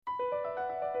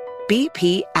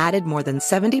BP added more than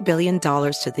 $70 billion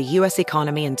to the U.S.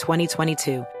 economy in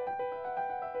 2022.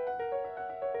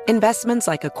 Investments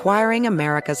like acquiring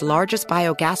America's largest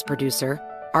biogas producer,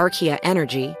 Archaea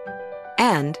Energy,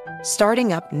 and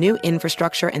starting up new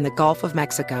infrastructure in the Gulf of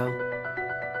Mexico.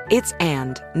 It's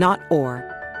and, not or.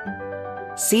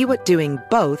 See what doing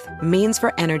both means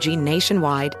for energy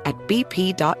nationwide at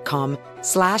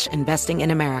bp.com/investing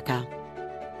in America.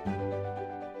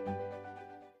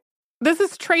 This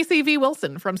is Tracy V.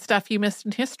 Wilson from Stuff You Missed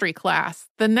in History class.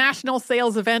 The national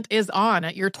sales event is on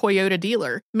at your Toyota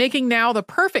dealer, making now the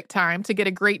perfect time to get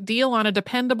a great deal on a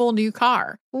dependable new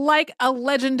car. Like a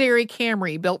legendary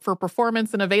Camry built for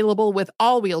performance and available with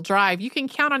all-wheel drive, you can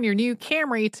count on your new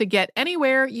Camry to get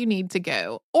anywhere you need to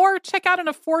go. Or check out an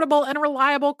affordable and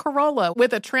reliable Corolla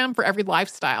with a trim for every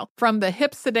lifestyle. From the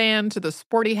hip sedan to the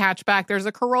sporty hatchback, there's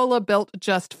a Corolla built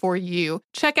just for you.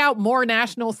 Check out more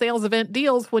national sales event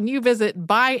deals when you visit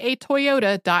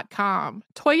buyatoyota.com.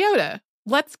 Toyota,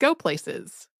 let's go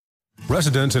places.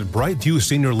 Residents at Brightview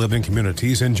Senior Living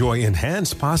Communities enjoy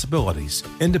enhanced possibilities,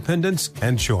 independence,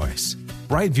 and choice.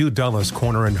 Brightview Dulles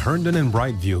Corner in Herndon and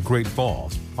Brightview, Great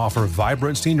Falls, offer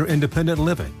vibrant senior independent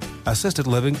living, assisted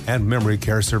living, and memory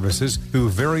care services through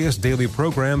various daily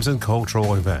programs and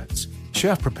cultural events.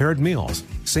 Chef-prepared meals,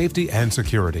 safety and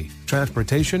security,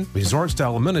 transportation,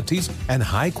 resort-style amenities, and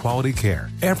high-quality care.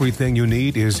 Everything you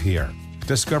need is here.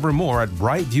 Discover more at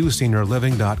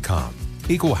brightviewseniorliving.com.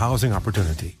 Equal housing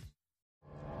opportunity.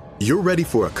 You're ready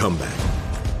for a comeback.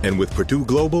 And with Purdue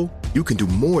Global, you can do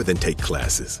more than take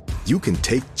classes. You can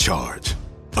take charge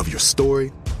of your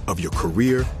story, of your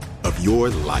career, of your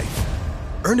life.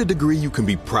 Earn a degree you can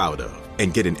be proud of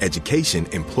and get an education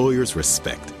employers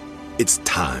respect. It's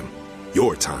time,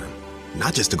 your time,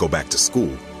 not just to go back to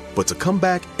school, but to come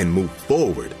back and move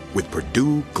forward with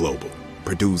Purdue Global,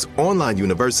 Purdue's online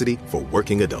university for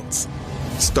working adults.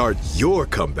 Start your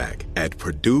comeback at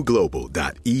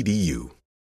purdueglobal.edu.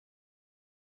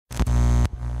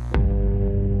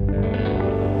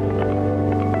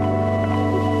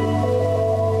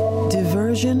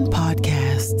 Diversion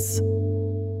Podcasts.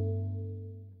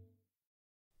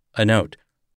 A note: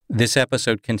 this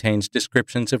episode contains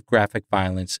descriptions of graphic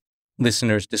violence.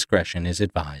 Listener's discretion is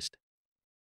advised.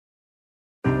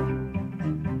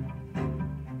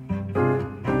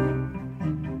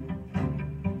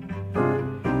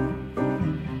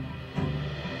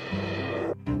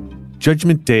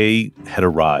 Judgment Day had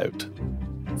arrived,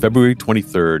 February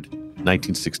 23rd,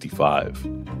 1965.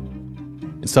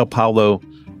 In Sao Paulo,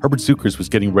 Herbert Zuckers was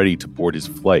getting ready to board his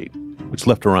flight, which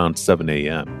left around 7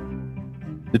 a.m.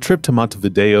 The trip to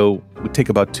Montevideo would take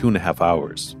about 2.5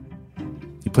 hours.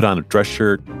 He put on a dress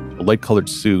shirt, a light-colored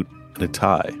suit, and a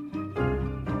tie.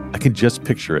 I can just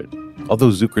picture it, although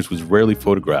Zuckers was rarely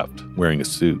photographed wearing a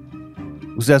suit.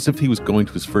 It was as if he was going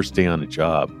to his first day on a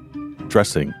job,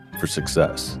 dressing for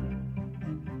success.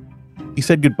 He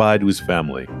said goodbye to his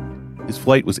family. His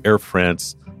flight was Air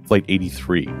France Flight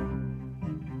 83.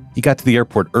 He got to the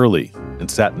airport early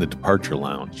and sat in the departure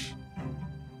lounge.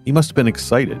 He must have been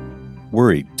excited,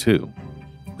 worried too.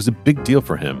 It was a big deal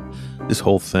for him, this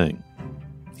whole thing.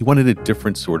 He wanted a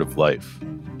different sort of life.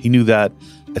 He knew that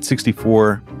at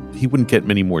 64, he wouldn't get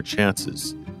many more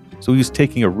chances. So he was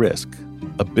taking a risk,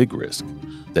 a big risk,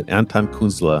 that Anton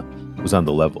Kunzle was on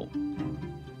the level.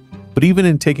 But even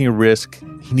in taking a risk,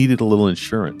 he needed a little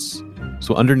insurance.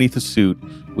 So underneath the suit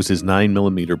was his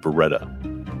 9mm Beretta.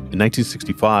 In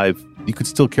 1965, you could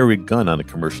still carry a gun on a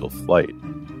commercial flight.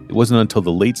 It wasn't until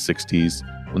the late 60s,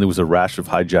 when there was a rash of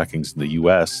hijackings in the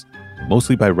U.S.,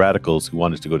 mostly by radicals who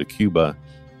wanted to go to Cuba,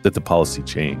 that the policy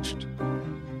changed.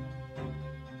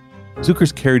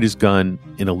 Zuckers carried his gun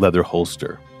in a leather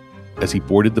holster as he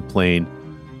boarded the plane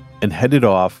and headed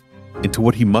off into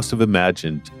what he must have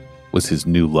imagined was his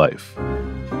new life.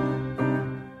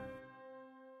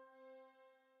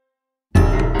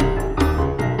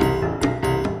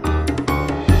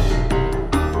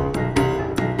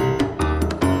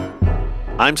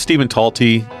 I'm Stephen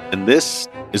Talty, and this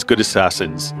is Good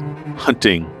Assassins,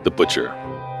 Hunting the Butcher.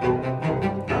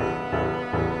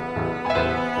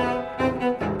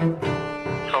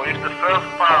 So if the first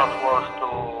part was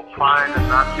to find a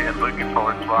Nazi and bring him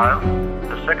for a trial,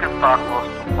 the second part was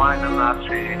to find a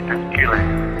Nazi and kill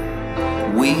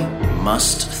him. We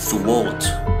must thwart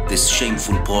this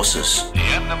shameful process. The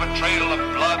end of a trail of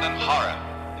blood and horror.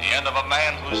 The end of a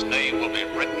man whose name will be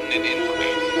written in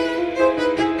infamy.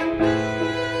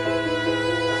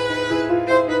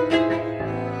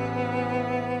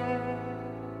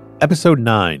 Episode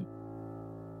 9,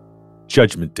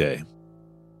 Judgment Day.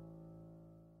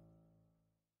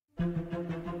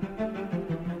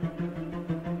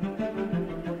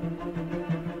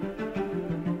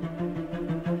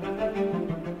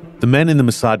 The men in the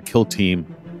Mossad kill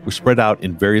team were spread out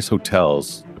in various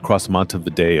hotels across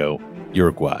Montevideo,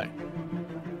 Uruguay.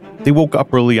 They woke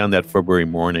up early on that February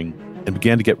morning and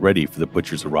began to get ready for the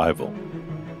butcher's arrival.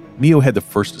 Mio had the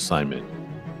first assignment.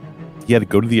 He had to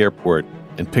go to the airport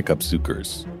and pick up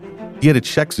Zuckers. He had to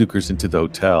check Zuckers into the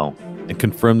hotel and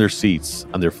confirm their seats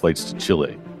on their flights to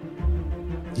Chile.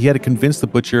 He had to convince the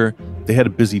butcher they had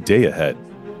a busy day ahead,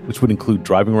 which would include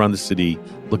driving around the city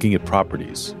looking at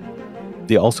properties.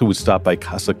 They also would stop by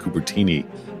Casa Cubertini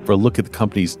for a look at the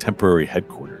company's temporary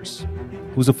headquarters.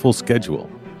 It was a full schedule.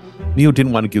 Mio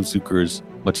didn't want to give Zuckers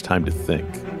much time to think.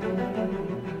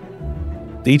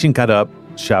 The agent got up,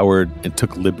 showered, and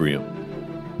took Librium.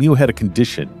 Mio had a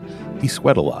condition. He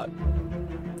sweat a lot.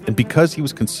 And because he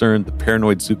was concerned the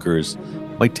paranoid Zuckers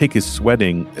might take his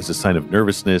sweating as a sign of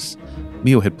nervousness,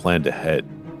 Mio had planned ahead.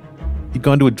 He'd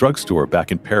gone to a drugstore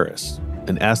back in Paris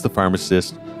and asked the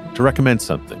pharmacist to recommend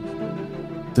something.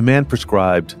 The man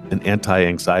prescribed an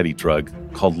anti-anxiety drug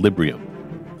called Librium,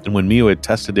 and when Mio had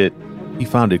tested it, he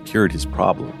found it cured his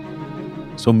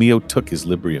problem. So Mio took his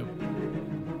Librium.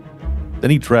 Then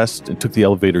he dressed and took the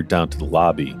elevator down to the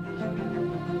lobby.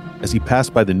 As he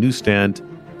passed by the newsstand,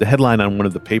 the headline on one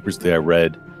of the papers there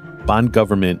read, "Bonn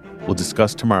government will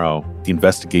discuss tomorrow the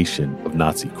investigation of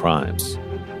Nazi crimes."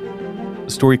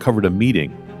 The story covered a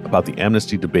meeting about the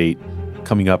amnesty debate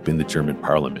coming up in the German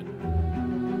parliament.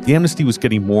 The amnesty was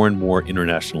getting more and more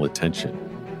international attention.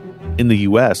 In the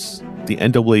U.S., the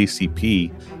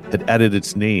NAACP had added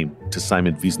its name to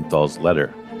Simon Wiesenthal's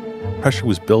letter. Pressure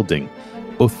was building,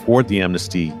 both for the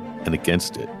amnesty and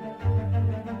against it.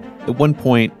 At one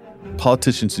point,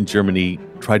 politicians in Germany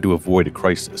tried to avoid a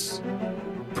crisis.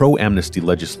 Pro-amnesty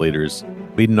legislators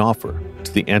made an offer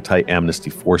to the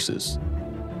anti-amnesty forces.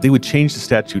 They would change the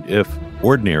statute if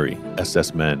ordinary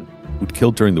SS men who'd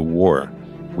killed during the war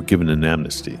were given an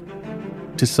amnesty.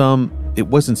 To some, it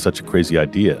wasn't such a crazy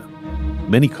idea.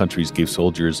 Many countries gave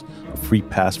soldiers a free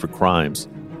pass for crimes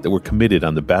that were committed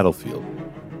on the battlefield,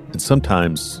 and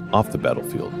sometimes off the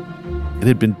battlefield. It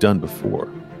had been done before.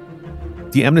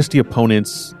 The amnesty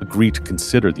opponents agreed to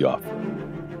consider the offer,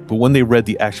 but when they read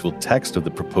the actual text of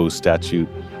the proposed statute,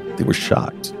 they were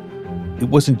shocked. It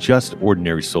wasn't just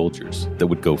ordinary soldiers that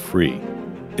would go free.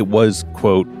 It was,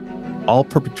 quote, all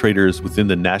perpetrators within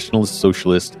the Nationalist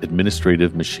Socialist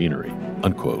administrative machinery,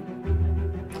 unquote.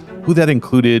 Who that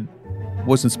included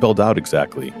wasn't spelled out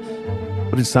exactly,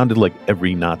 but it sounded like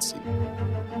every Nazi.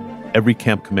 Every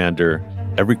camp commander,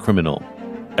 every criminal,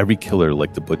 every killer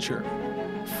like the butcher.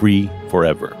 Free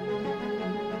forever.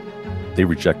 They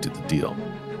rejected the deal.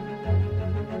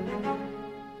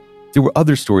 There were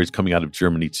other stories coming out of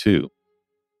Germany, too.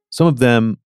 Some of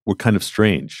them were kind of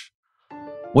strange.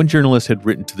 One journalist had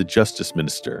written to the justice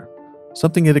minister.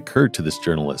 Something had occurred to this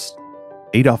journalist.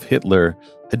 Adolf Hitler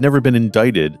had never been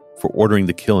indicted for ordering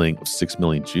the killing of 6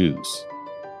 million Jews.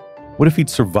 What if he'd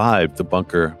survived the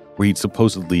bunker where he'd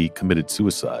supposedly committed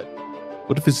suicide?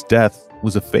 What if his death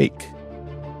was a fake?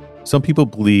 Some people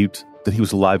believed that he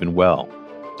was alive and well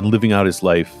and living out his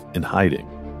life in hiding.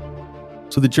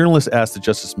 So the journalist asked the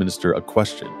justice minister a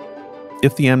question.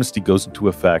 If the amnesty goes into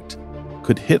effect,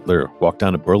 could Hitler walk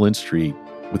down a Berlin street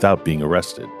without being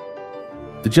arrested?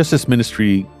 The justice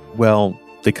ministry, well,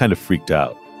 they kind of freaked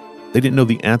out. They didn't know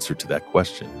the answer to that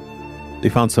question. They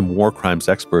found some war crimes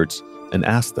experts and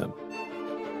asked them,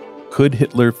 could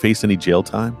Hitler face any jail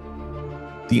time?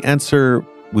 The answer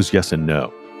was yes and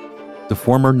no. The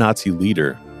former Nazi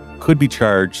leader could be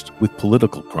charged with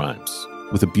political crimes,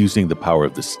 with abusing the power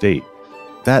of the state.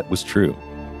 That was true.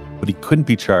 But he couldn't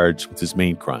be charged with his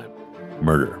main crime,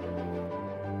 murder.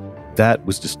 That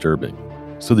was disturbing.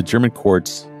 So the German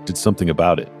courts did something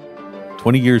about it.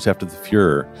 20 years after the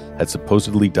Fuhrer had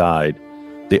supposedly died,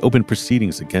 they opened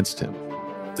proceedings against him.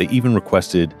 They even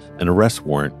requested an arrest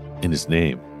warrant in his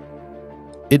name.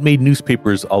 It made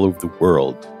newspapers all over the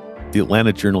world. The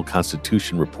Atlanta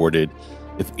Journal-Constitution reported,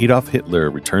 if Adolf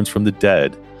Hitler returns from the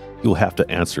dead, he will have to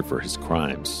answer for his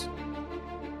crimes.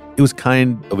 It was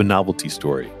kind of a novelty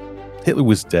story. Hitler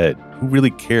was dead. Who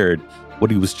really cared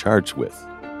what he was charged with?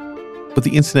 But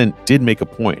the incident did make a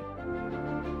point.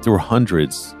 There were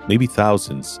hundreds, maybe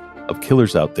thousands, of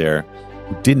killers out there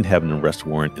who didn't have an arrest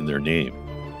warrant in their name.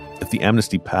 If the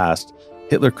amnesty passed,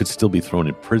 Hitler could still be thrown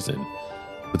in prison,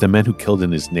 but the men who killed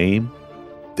in his name,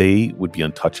 they would be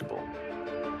untouchable.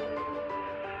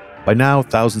 By now,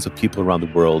 thousands of people around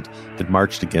the world had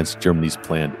marched against Germany's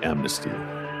planned amnesty.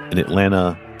 In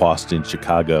Atlanta, Boston,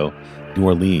 Chicago, New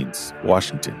Orleans,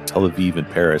 Washington, Tel Aviv, and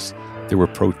Paris, there were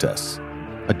protests.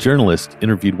 A journalist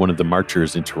interviewed one of the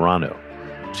marchers in Toronto.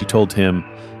 She told him,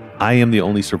 I am the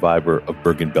only survivor of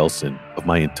Bergen-Belsen of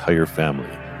my entire family.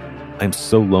 I'm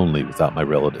so lonely without my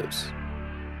relatives.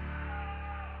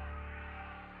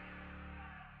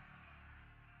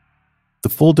 The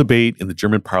full debate in the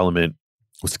German parliament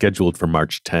was scheduled for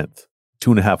March 10th,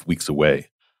 2.5 weeks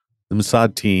away. The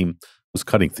Mossad team was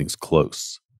cutting things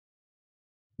close.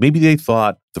 Maybe they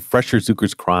thought the fresher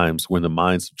Zucker's crimes were in the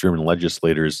minds of German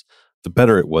legislators, the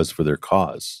better it was for their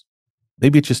cause.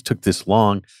 Maybe it just took this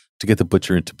long to get the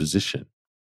butcher into position.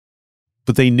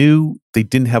 But they knew they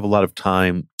didn't have a lot of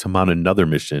time to mount another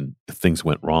mission if things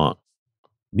went wrong.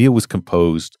 Mio was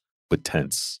composed, but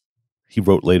tense. He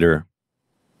wrote later,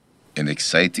 "An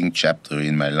exciting chapter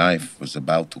in my life was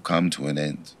about to come to an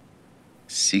end.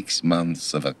 6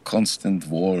 months of a constant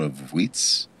war of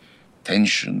wits,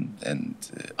 tension, and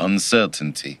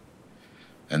uncertainty,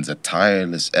 and the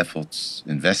tireless efforts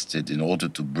invested in order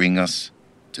to bring us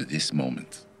to this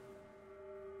moment."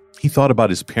 He thought about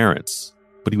his parents,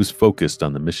 but he was focused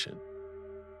on the mission.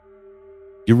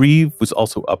 Yariv was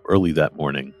also up early that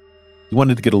morning. He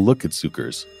wanted to get a look at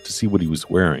Zuker's to see what he was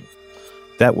wearing.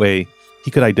 That way,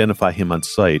 he could identify him on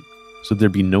sight so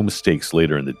there'd be no mistakes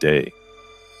later in the day.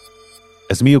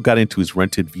 As Mio got into his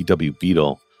rented VW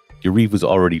Beetle, Yariv was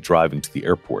already driving to the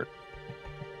airport.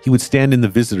 He would stand in the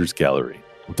visitors gallery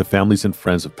with the families and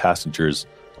friends of passengers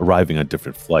arriving on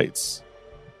different flights.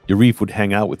 Yariv would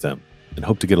hang out with them and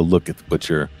hope to get a look at the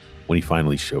butcher when he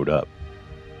finally showed up.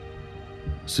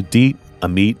 Sudit,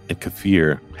 Amit, and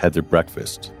Kafir had their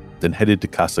breakfast, then headed to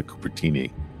Casa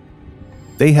Cupertini.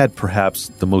 They had perhaps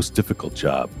the most difficult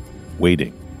job,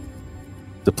 waiting.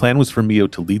 The plan was for Mio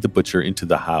to lead the butcher into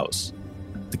the house.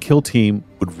 The kill team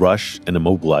would rush and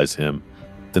immobilize him,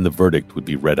 then the verdict would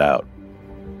be read out.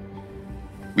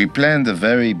 We planned a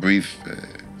very brief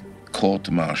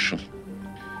court-martial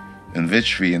in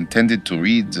which we intended to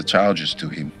read the charges to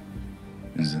him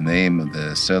in the name of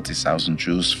the 30,000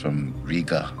 Jews from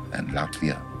Riga and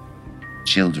Latvia,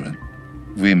 children,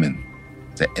 women,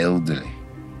 the elderly,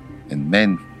 and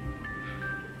men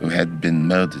who had been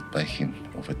murdered by him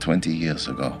over 20 years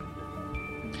ago.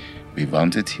 We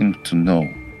wanted him to know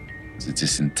that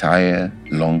this entire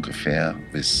long affair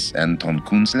with Anton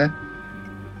Kunzle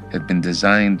had been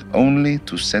designed only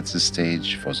to set the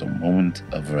stage for the moment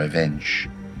of revenge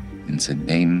in the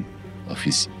name of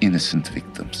his innocent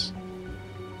victims.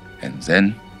 And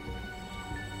then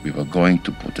we were going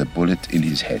to put a bullet in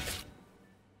his head.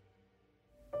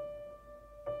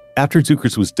 After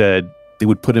Zuker's was dead, they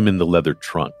would put him in the leather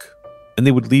trunk, and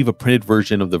they would leave a printed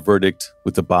version of the verdict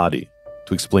with the body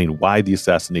to explain why the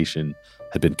assassination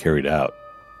had been carried out.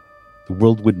 The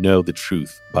world would know the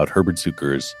truth about Herbert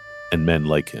Zuker's and men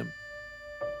like him.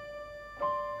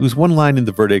 There was one line in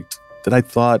the verdict that I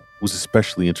thought was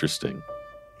especially interesting.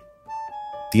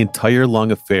 The entire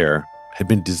long affair had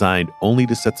been designed only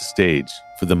to set the stage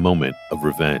for the moment of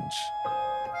revenge.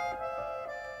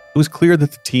 It was clear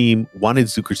that the team wanted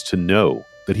Zuker's to know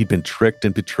that he'd been tricked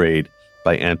and betrayed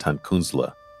by Anton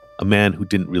Kunzle, a man who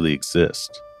didn't really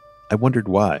exist. I wondered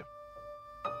why.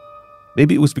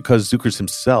 Maybe it was because Zuker's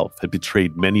himself had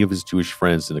betrayed many of his Jewish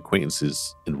friends and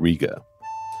acquaintances in Riga.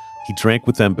 He drank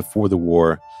with them before the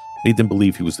war, made them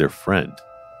believe he was their friend,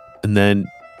 and then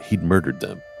he'd murdered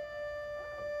them.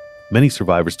 Many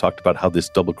survivors talked about how this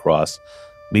double cross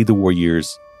made the war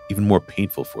years even more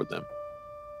painful for them.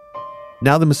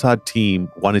 Now the Mossad team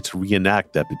wanted to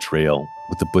reenact that betrayal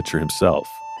with the butcher himself.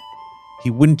 He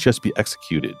wouldn't just be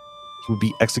executed. He would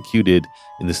be executed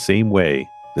in the same way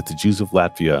that the Jews of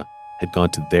Latvia had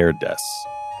gone to their deaths.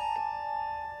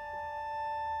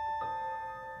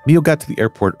 Mio got to the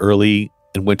airport early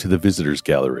and went to the visitors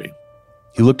gallery.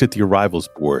 He looked at the arrivals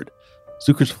board.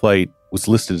 Zuker's flight was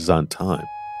listed as on time.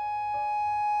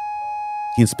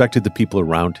 He inspected the people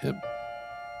around him.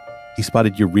 He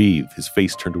spotted Yariv, his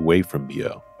face turned away from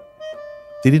Mio.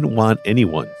 They didn't want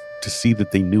anyone to see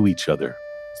that they knew each other,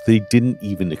 so they didn't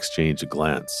even exchange a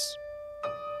glance.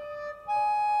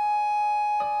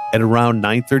 At around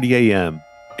 9:30 a.m.,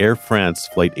 Air France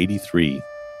Flight 83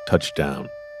 touched down.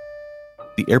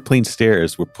 The airplane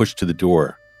stairs were pushed to the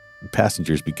door, and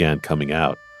passengers began coming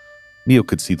out. Mio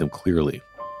could see them clearly.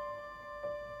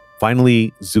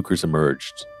 Finally, Zuker's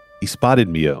emerged. He spotted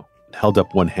Mio and held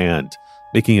up one hand,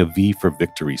 making a V for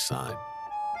victory sign.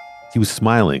 He was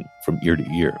smiling from ear to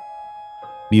ear.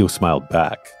 Mio smiled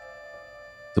back.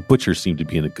 The butcher seemed to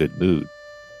be in a good mood.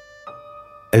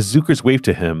 As Zuker's waved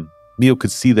to him, Mio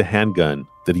could see the handgun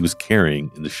that he was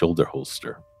carrying in the shoulder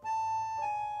holster.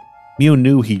 Mio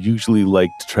knew he usually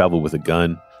liked to travel with a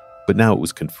gun, but now it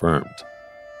was confirmed.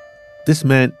 This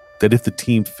meant that if the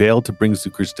team failed to bring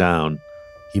Zuker's down,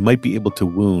 he might be able to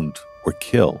wound or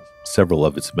kill several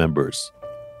of its members.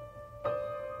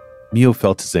 Mio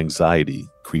felt his anxiety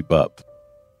creep up.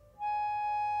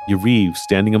 Yariv,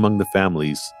 standing among the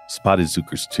families, spotted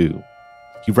Zuckers too.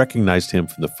 He recognized him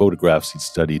from the photographs he'd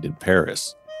studied in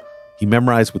Paris. He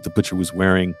memorized what the butcher was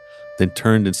wearing, then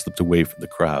turned and slipped away from the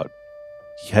crowd.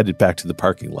 He headed back to the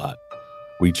parking lot,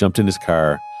 where he jumped in his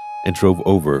car and drove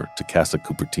over to Casa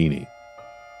Cupertini.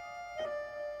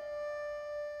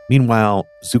 Meanwhile,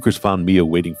 Zuckers found Mio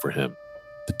waiting for him.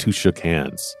 The two shook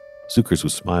hands. Zuckers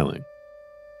was smiling.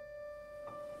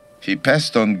 He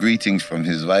passed on greetings from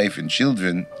his wife and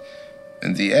children,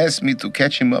 and he asked me to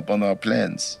catch him up on our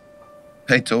plans.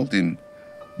 I told him,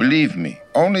 believe me,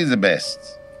 only the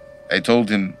best. I told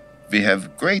him, we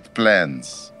have great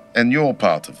plans, and you're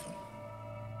part of them.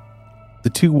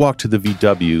 The two walked to the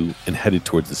VW and headed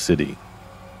towards the city.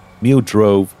 Mio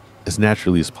drove as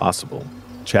naturally as possible,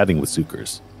 chatting with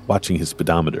Zuckers, watching his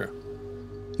speedometer.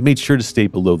 He made sure to stay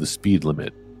below the speed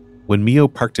limit. When Mio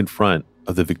parked in front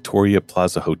of the Victoria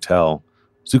Plaza Hotel,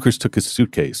 Zuckers took his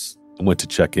suitcase and went to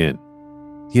check in.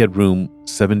 He had room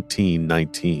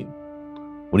 1719.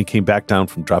 When he came back down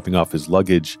from dropping off his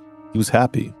luggage, he was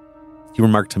happy. He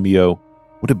remarked to Mio,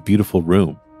 "What a beautiful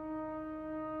room."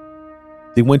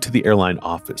 They went to the airline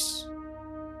office.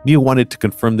 Mio wanted to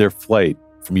confirm their flight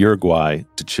from Uruguay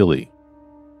to Chile.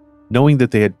 Knowing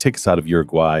that they had tickets out of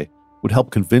Uruguay would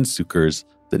help convince Zuckers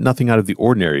that nothing out of the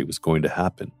ordinary was going to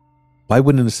happen. Why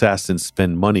would an assassin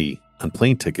spend money on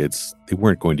plane tickets they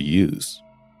weren't going to use?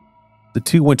 The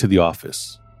two went to the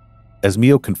office. As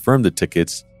Mio confirmed the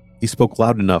tickets, he spoke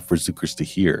loud enough for Zuckers to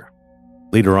hear.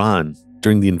 Later on,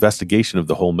 during the investigation of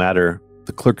the whole matter,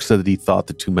 the clerk said that he thought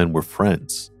the two men were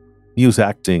friends. Mio's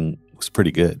acting was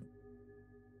pretty good.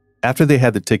 After they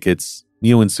had the tickets,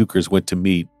 Mio and Zuckers went to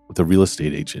meet with a real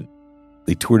estate agent.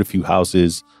 They toured a few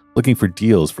houses, looking for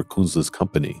deals for Kunzle's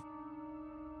company.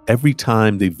 Every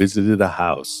time they visited a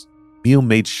house, Mio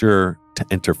made sure to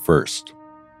enter first.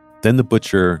 Then the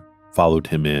butcher followed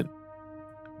him in.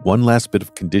 One last bit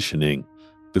of conditioning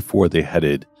before they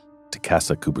headed to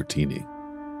Casa Cupertini.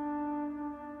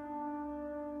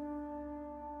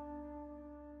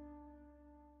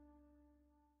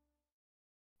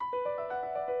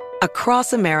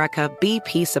 Across America,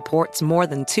 BP supports more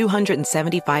than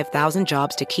 275,000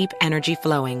 jobs to keep energy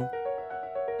flowing.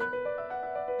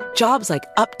 Jobs like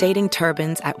updating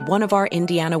turbines at one of our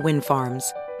Indiana wind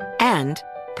farms and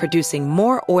producing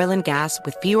more oil and gas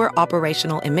with fewer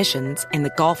operational emissions in the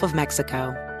Gulf of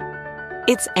Mexico.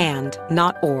 It's and,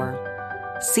 not or.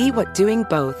 See what doing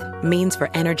both means for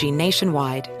energy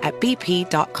nationwide at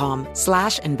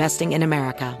bp.com/investing in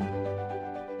America.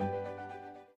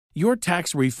 Your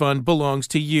tax refund belongs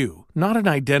to you, not an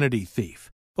identity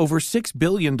thief. Over $6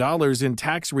 billion in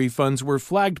tax refunds were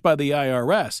flagged by the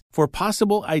IRS for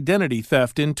possible identity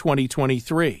theft in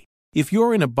 2023. If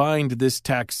you're in a bind this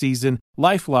tax season,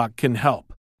 LifeLock can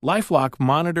help. LifeLock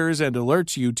monitors and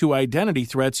alerts you to identity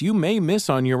threats you may miss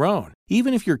on your own,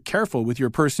 even if you're careful with your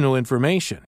personal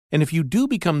information. And if you do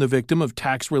become the victim of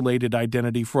tax-related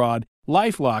identity fraud,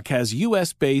 LifeLock has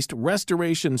U.S.-based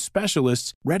restoration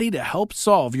specialists ready to help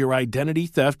solve your identity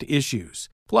theft issues.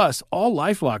 Plus, all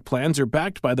LifeLock plans are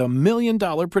backed by the $1 Million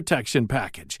Protection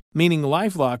Package, meaning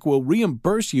LifeLock will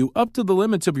reimburse you up to the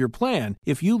limits of your plan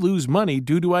if you lose money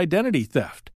due to identity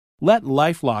theft. Let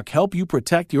LifeLock help you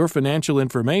protect your financial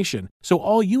information, so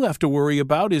all you have to worry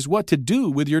about is what to do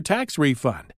with your tax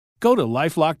refund. Go to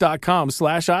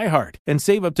LifeLock.com/iHeart and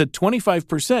save up to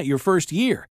 25% your first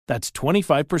year. That's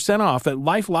 25% off at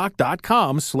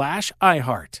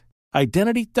LifeLock.com/iHeart.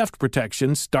 Identity theft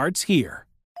protection starts here.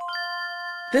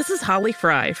 This is Holly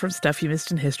Fry from Stuff You Missed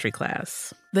in History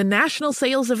class. The national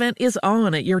sales event is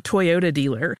on at your Toyota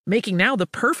dealer, making now the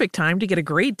perfect time to get a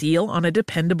great deal on a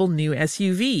dependable new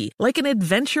SUV, like an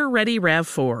adventure-ready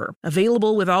RAV4.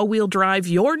 Available with all-wheel drive,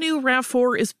 your new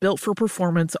RAV4 is built for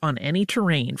performance on any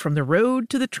terrain, from the road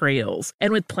to the trails.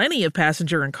 And with plenty of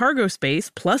passenger and cargo space,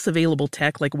 plus available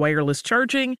tech like wireless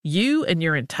charging, you and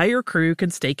your entire crew can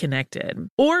stay connected.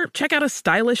 Or check out a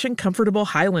stylish and comfortable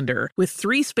Highlander with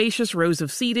 3 spacious rows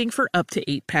of seating for up to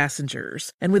 8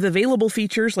 passengers. And with available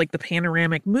features like the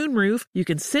panoramic moonroof, you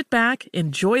can sit back,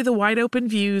 enjoy the wide open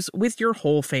views with your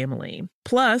whole family.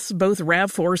 Plus, both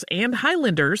RAV4s and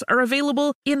Highlanders are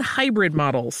available in hybrid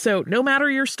models, so no matter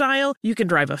your style, you can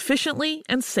drive efficiently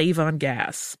and save on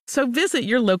gas. So visit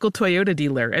your local Toyota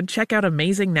dealer and check out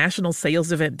amazing national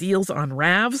sales event deals on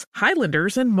RAVs,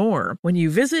 Highlanders, and more when you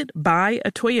visit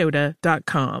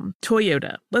buyatoyota.com.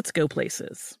 Toyota, let's go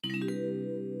places.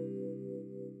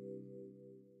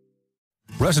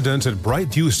 Residents at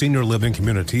Brightview Senior Living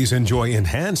Communities enjoy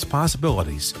enhanced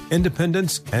possibilities,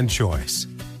 independence, and choice.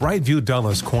 Brightview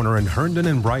Dulles Corner in Herndon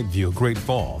and Brightview, Great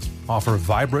Falls, offer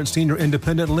vibrant senior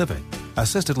independent living,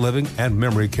 assisted living, and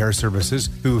memory care services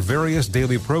through various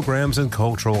daily programs and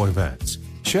cultural events.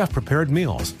 Chef-prepared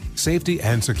meals, safety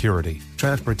and security,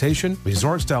 transportation,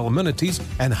 resort-style amenities,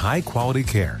 and high-quality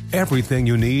care. Everything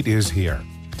you need is here.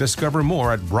 Discover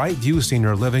more at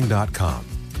brightviewseniorliving.com.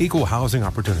 Equal housing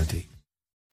opportunity.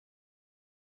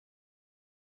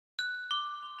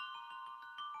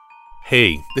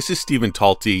 Hey, this is Stephen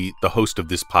Talty, the host of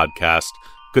this podcast,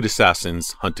 Good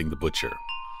Assassins Hunting the Butcher.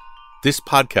 This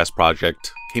podcast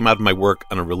project came out of my work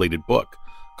on a related book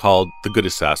called The Good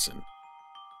Assassin.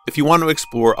 If you want to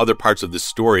explore other parts of this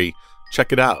story,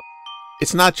 check it out.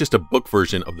 It's not just a book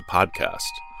version of the podcast.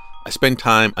 I spend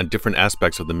time on different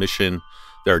aspects of the mission.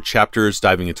 There are chapters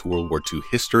diving into World War II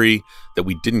history that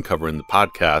we didn't cover in the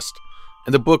podcast,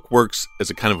 and the book works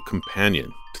as a kind of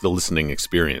companion to the listening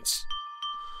experience.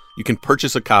 You can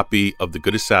purchase a copy of The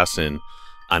Good Assassin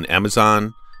on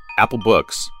Amazon, Apple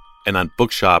Books, and on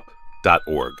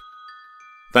bookshop.org.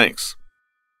 Thanks.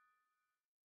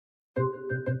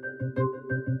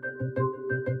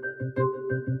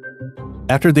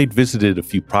 After they'd visited a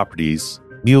few properties,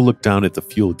 Mio looked down at the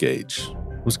fuel gauge.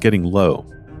 It was getting low.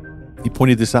 He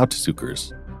pointed this out to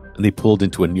Cukurs, and they pulled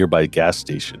into a nearby gas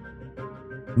station.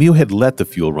 Mio had let the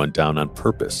fuel run down on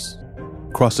purpose.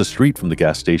 Across the street from the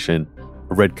gas station,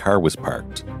 a red car was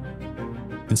parked.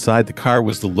 Inside the car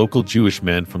was the local Jewish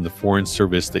man from the Foreign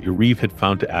Service that Yariv had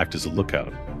found to act as a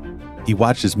lookout. He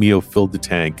watched as Mio filled the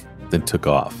tank, then took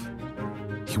off.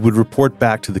 He would report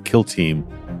back to the kill team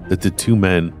that the two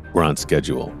men were on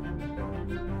schedule.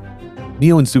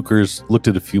 Mio and Cukurs looked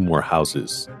at a few more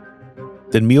houses.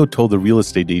 Then Mio told the real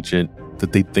estate agent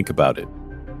that they'd think about it.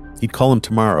 He'd call him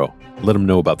tomorrow, let him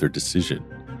know about their decision.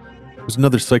 It was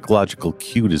another psychological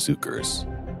cue to Cukurs.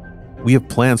 We have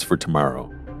plans for tomorrow.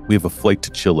 We have a flight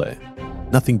to Chile.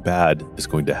 Nothing bad is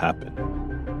going to happen.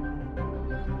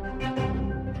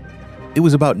 It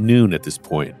was about noon at this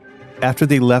point. After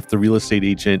they left the real estate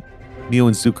agent, Mio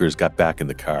and Cukurs got back in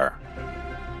the car.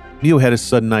 Mio had a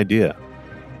sudden idea.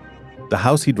 The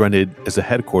house he'd rented as a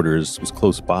headquarters was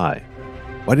close by.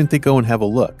 Why didn't they go and have a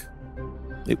look?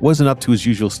 It wasn't up to his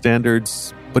usual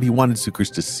standards, but he wanted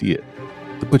Cukurs to see it.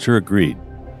 The butcher agreed.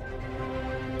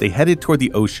 They headed toward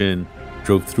the ocean,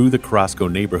 drove through the Carrasco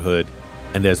neighborhood,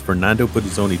 and as Fernando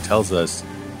Buttazzoni tells us,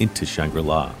 into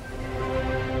Shangri-La.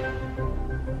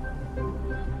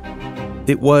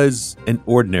 It was an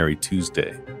ordinary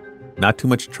Tuesday. Not too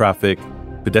much traffic,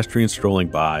 pedestrians strolling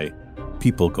by,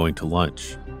 people going to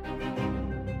lunch.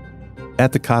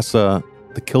 At the casa,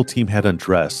 the kill team had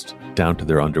undressed down to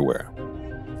their underwear.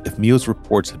 If Mio's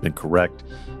reports had been correct,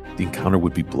 the encounter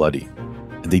would be bloody,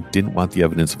 and they didn't want the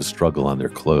evidence of a struggle on their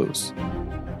clothes.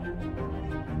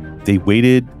 They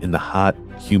waited in the hot,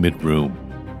 humid room,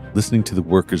 listening to the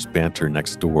workers' banter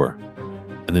next door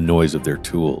and the noise of their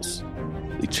tools.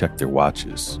 They checked their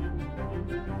watches.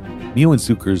 Mio and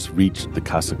Cukurs reached the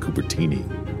Casa Cupertini.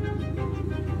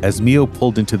 As Mio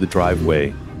pulled into the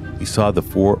driveway, he saw the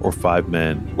 4 or 5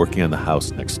 men working on the house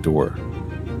next door.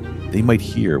 They might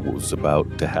hear what was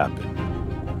about to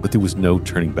happen, but there was no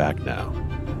turning back now.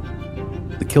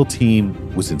 The kill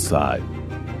team was inside.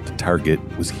 The target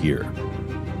was here.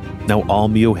 Now all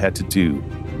Mio had to do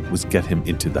was get him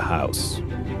into the house.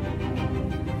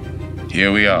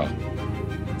 Here we are.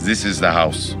 This is the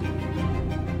house.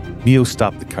 Mio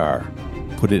stopped the car,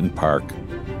 put it in park,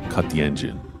 cut the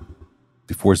engine.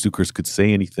 Before Cukurs could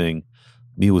say anything,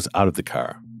 Mio was out of the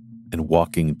car and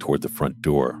walking toward the front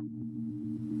door.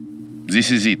 This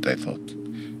is it, I thought.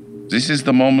 This is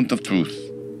the moment of truth.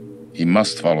 He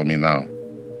must follow me now.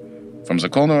 From the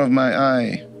corner of my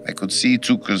eye, I could see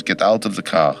Cukurs get out of the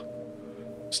car.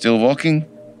 Still walking,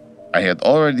 I had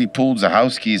already pulled the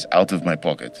house keys out of my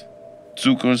pocket.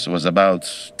 Cukurs was about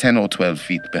 10 or 12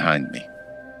 feet behind me.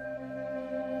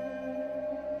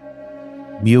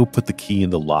 Mio put the key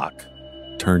in the lock,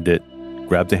 turned it,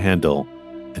 grabbed the handle,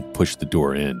 and pushed the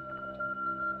door in.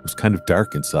 It was kind of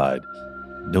dark inside,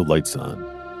 no lights on.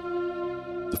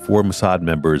 The 4 Mossad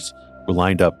members were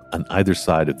lined up on either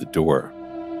side of the door.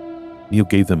 Mio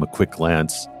gave them a quick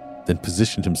glance, then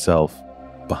positioned himself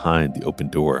behind the open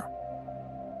door.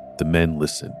 The men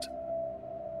listened.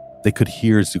 They could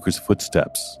hear Cukurs'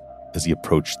 footsteps as he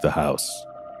approached the house.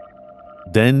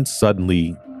 Then,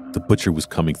 suddenly, the butcher was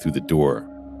coming through the door.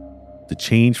 The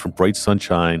change from bright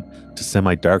sunshine to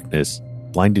semi-darkness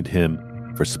blinded him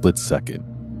for a split second.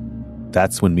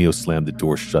 That's when Mio slammed the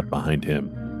door shut behind him,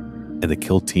 and the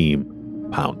kill team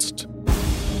pounced.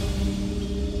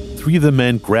 3 of the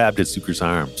men grabbed at Cukurs'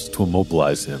 arms to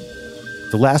immobilize him.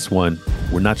 The last one,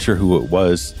 we're not sure who it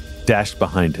was, dashed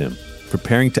behind him,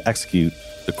 preparing to execute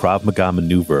the Krav Maga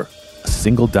maneuver a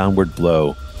single downward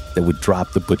blow that would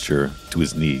drop the butcher to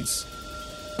his knees.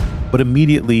 But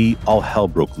immediately, all hell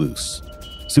broke loose.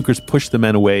 Zuckers pushed the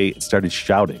men away and started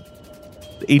shouting.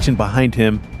 The agent behind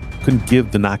him couldn't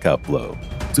give the knockout blow.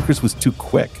 Zuckers was too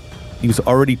quick. He was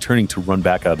already turning to run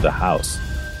back out of the house.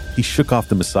 He shook off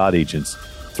the Mossad agents,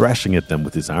 thrashing at them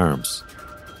with his arms.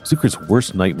 Zucker's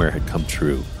worst nightmare had come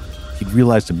true. He'd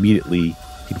realized immediately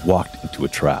he'd walked into a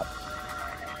trap.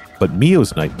 But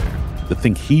Mio's nightmare, the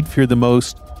thing he'd feared the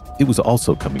most, it was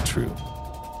also coming true.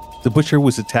 The butcher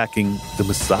was attacking the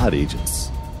Mossad agents,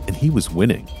 and he was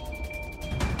winning.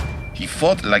 He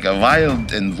fought like a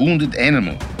wild and wounded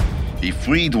animal. He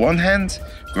freed one hand,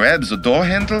 grabbed the door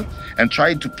handle, and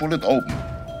tried to pull it open.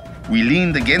 We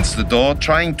leaned against the door,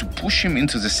 trying to push him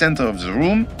into the center of the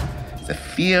room. The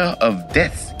fear of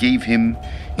death gave him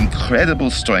incredible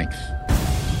strength.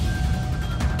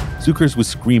 Zuckers was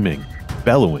screaming,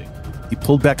 bellowing. He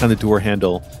pulled back on the door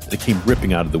handle, and it came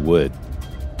ripping out of the wood.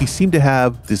 He seemed to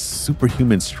have this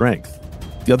superhuman strength.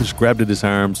 The others grabbed at his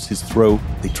arms, his throat.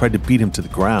 They tried to beat him to the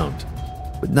ground,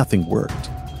 but nothing worked.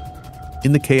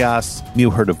 In the chaos, Mio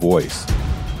heard a voice.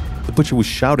 The butcher was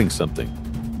shouting something.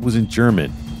 It was in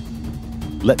German.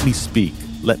 "Let me speak.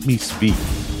 Let me speak."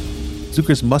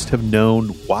 Zuckers must have known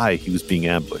why he was being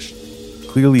ambushed.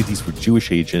 Clearly, these were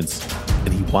Jewish agents,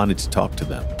 and he wanted to talk to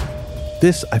them.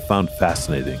 This I found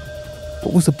fascinating.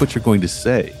 What was the butcher going to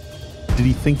say? Did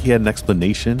he think he had an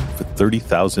explanation for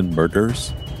 30,000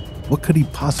 murders? What could he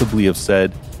possibly have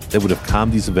said that would have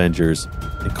calmed these Avengers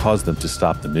and caused them to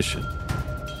stop the mission?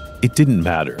 It didn't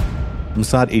matter. The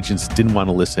Mossad agents didn't want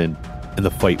to listen, and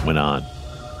the fight went on.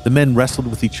 The men wrestled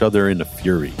with each other in a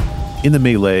fury. In the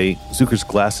melee, Zucker's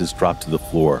glasses dropped to the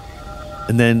floor.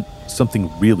 And then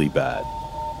something really bad.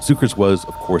 Zuckers was,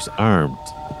 of course, armed.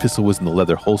 The pistol was in the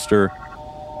leather holster.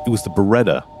 It was the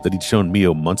Beretta that he'd shown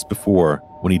Mio months before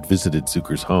when he'd visited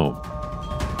Zucker's home.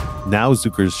 Now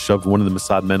Zuckers shoved one of the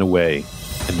Mossad men away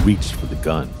and reached for the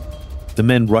gun. The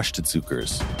men rushed at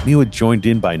Zuckers. Mio had joined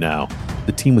in by now.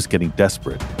 The team was getting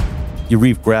desperate.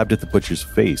 Yariv grabbed at the butcher's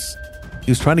face.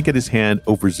 He was trying to get his hand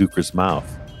over Zucker's mouth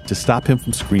to stop him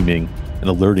from screaming and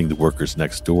alerting the workers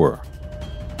next door.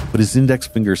 But his index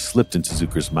finger slipped into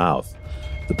Zucker's mouth.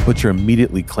 The butcher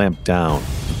immediately clamped down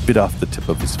and bit off the tip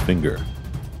of his finger.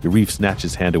 Yariv snatched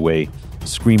his hand away,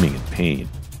 screaming in pain.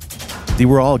 They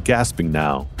were all gasping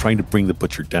now, trying to bring the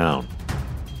butcher down.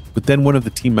 But then one of the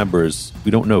team members,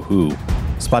 we don't know who,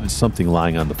 spotted something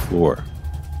lying on the floor.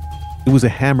 It was a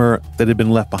hammer that had been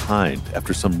left behind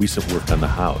after some recent work on the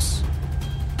house.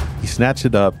 He snatched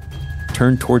it up,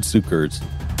 turned towards Zuckers,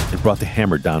 and brought the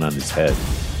hammer down on his head.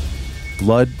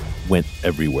 Blood went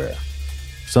everywhere.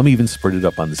 Some even spurted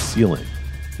up on the ceiling.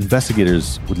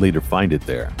 Investigators would later find it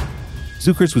there.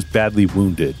 Zuckers was badly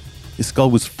wounded. His skull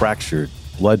was fractured,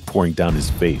 blood pouring down his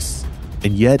face.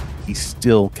 And yet, he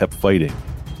still kept fighting.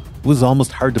 It was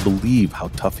almost hard to believe how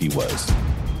tough he was.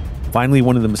 Finally,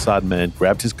 one of the Mossad men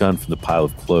grabbed his gun from the pile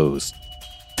of clothes.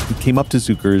 He came up to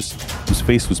Zuckers, whose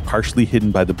face was partially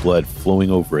hidden by the blood flowing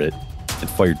over it, and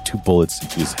fired 2 bullets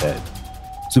into his head.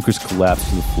 Zuckers collapsed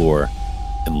to the floor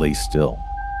and lay still.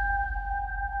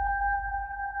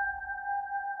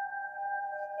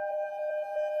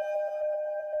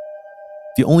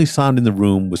 The only sound in the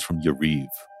room was from Yariv. He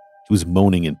was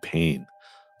moaning in pain,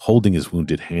 holding his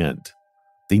wounded hand.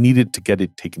 They needed to get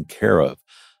it taken care of,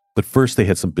 but first they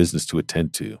had some business to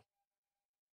attend to.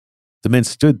 The men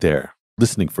stood there,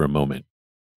 listening for a moment.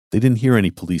 They didn't hear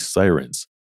any police sirens,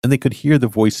 and they could hear the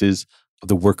voices of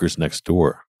the workers next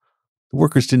door. The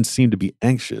workers didn't seem to be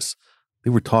anxious. They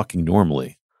were talking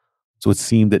normally, so it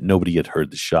seemed that nobody had heard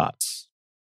the shots.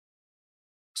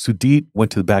 Sudit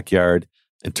went to the backyard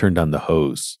and turned on the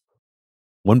hose.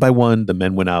 One by one, the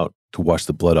men went out to wash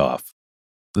the blood off.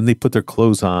 Then they put their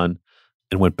clothes on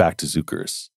and went back to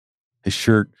Zuckers. His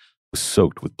shirt was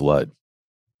soaked with blood.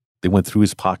 They went through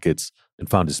his pockets and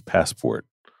found his passport.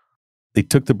 They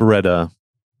took the Beretta,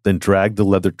 then dragged the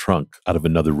leather trunk out of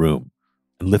another room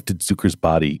and lifted Zucker's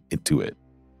body into it.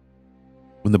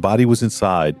 When the body was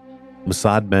inside,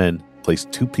 Mossad men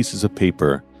placed 2 pieces of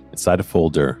paper inside a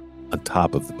folder on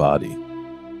top of the body.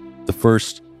 The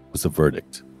first was a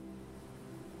verdict.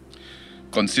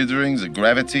 Considering the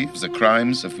gravity of the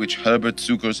crimes of which Herbert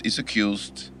Zuckers is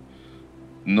accused,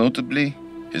 notably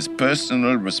his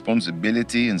personal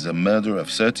responsibility in the murder of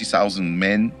 30,000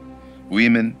 men,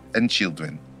 women, and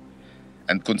children,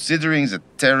 and considering the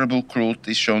terrible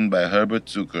cruelty shown by Herbert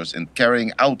Zuckers in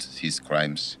carrying out his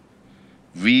crimes,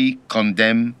 we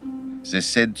condemn the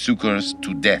said Zuckers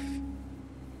to death.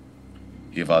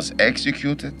 He was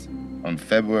executed on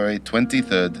February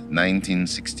 23rd,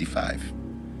 1965.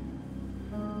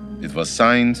 It was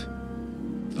signed,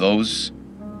 "Those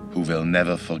who will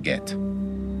never forget."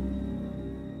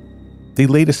 They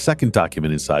laid a second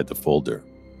document inside the folder.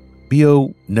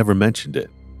 Mio never mentioned it.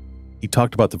 He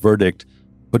talked about the verdict,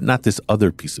 but not this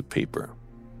other piece of paper.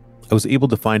 I was able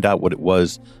to find out what it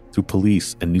was through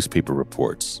police and newspaper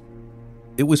reports.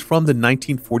 It was from the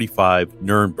 1945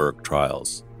 Nuremberg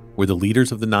trials, where the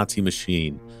leaders of the Nazi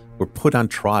machine were put on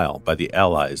trial by the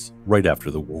Allies right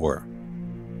after the war.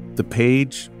 The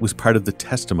page was part of the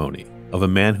testimony of a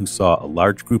man who saw a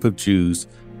large group of Jews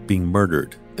being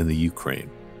murdered in the Ukraine.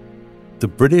 The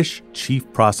British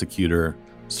chief prosecutor,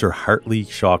 Sir Hartley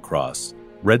Shawcross,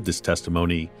 read this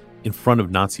testimony in front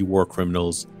of Nazi war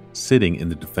criminals sitting in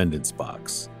the defendant's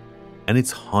box. And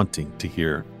it's haunting to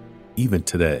hear, even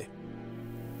today.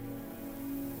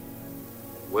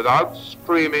 Without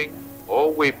screaming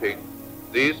or weeping,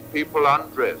 these people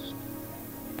undressed,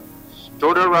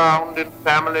 stood around in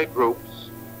family groups,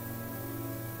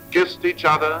 kissed each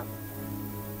other,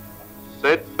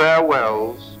 said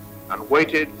farewells, and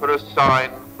waited for a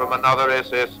sign from another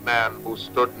SS man who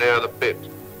stood near the pit,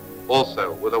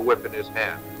 also with a whip in his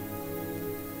hand.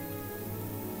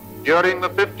 During the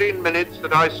 15 minutes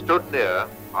that I stood near,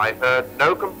 I heard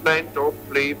no complaint or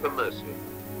plea for mercy.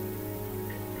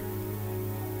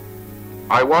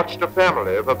 I watched a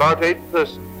family of about 8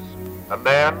 persons, a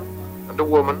man and a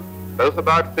woman, both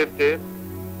about 50,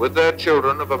 with their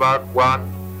children of about 1,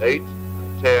 8,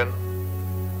 and 10,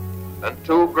 and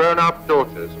 2 grown-up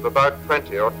daughters of about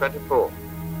 20 or 24.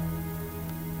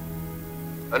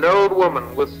 An old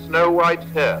woman with snow-white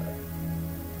hair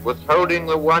was holding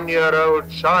the 1-year-old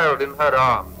child in her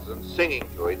arms and singing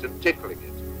to it and tickling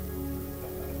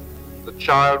it. The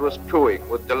child was cooing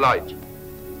with delight.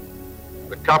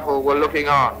 The couple were looking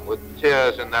on with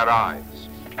tears in their eyes.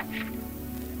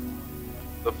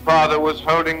 The father was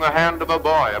holding the hand of a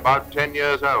boy about 10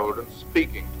 years old and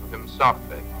speaking to him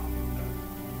softly.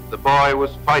 The boy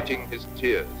was fighting his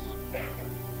tears.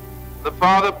 The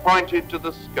father pointed to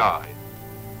the sky,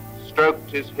 stroked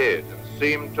his head, and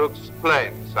seemed to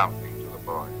explain something to the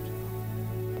boy.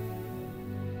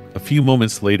 A few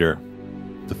moments later,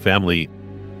 the family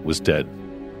was dead.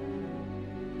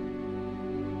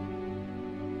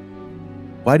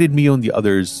 Why did Mio and the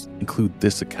others include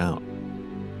this account?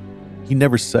 He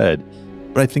never said,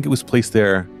 but I think it was placed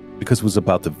there because it was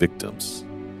about the victims.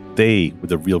 They were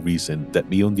the real reason that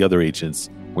Mio and the other agents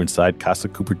were inside Casa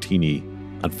Cupertini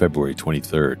on February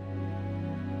 23rd.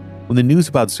 When the news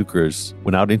about Cukurs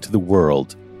went out into the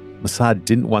world, Mossad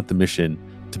didn't want the mission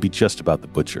to be just about the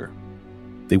butcher.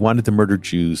 They wanted the murdered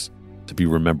Jews to be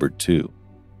remembered too.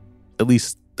 At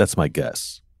least that's my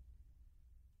guess.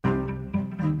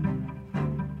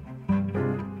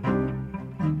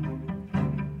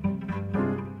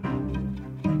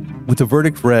 With the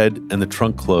verdict read and the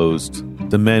trunk closed,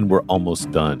 the men were almost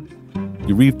done.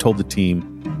 Yariv told the team,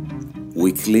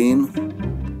 "We clean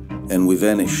and we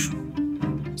vanish."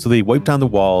 So they wiped down the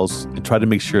walls and tried to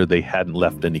make sure they hadn't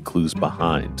left any clues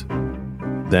behind.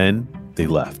 Then they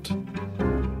left.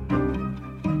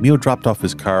 Mio dropped off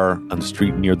his car on the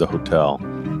street near the hotel,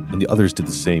 and the others did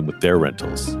the same with their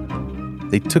rentals.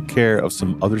 They took care of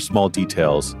some other small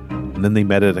details, and then they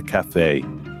met at a cafe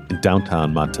in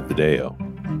downtown Montevideo.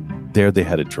 There they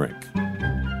had a drink.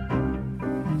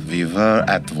 We were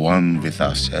at one with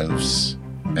ourselves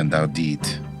and our deed.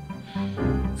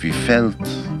 We felt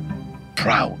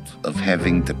proud of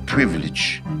having the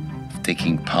privilege of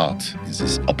taking part in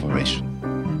this operation.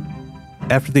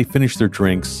 After they finished their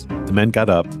drinks, the men got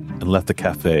up and left the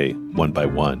cafe one by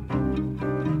one.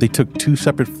 They took 2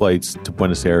 separate flights to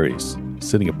Buenos Aires,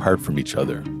 sitting apart from each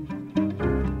other.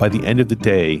 By the end of the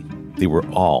day, they were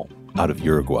all out of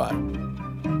Uruguay.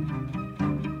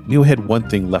 Mio had one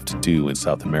thing left to do in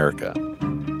South America.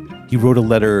 He wrote a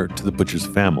letter to the butcher's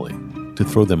family to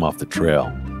throw them off the trail.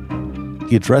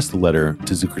 He addressed the letter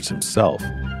to Cukurs himself,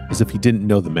 as if he didn't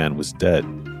know the man was dead.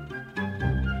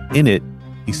 In it,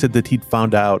 he said that he'd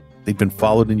found out they'd been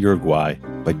followed in Uruguay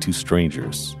by 2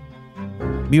 strangers.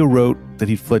 Mio wrote that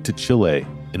he'd fled to Chile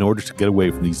in order to get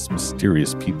away from these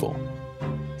mysterious people.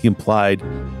 He implied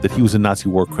that he was a Nazi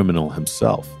war criminal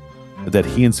himself, and that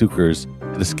he and Cukurs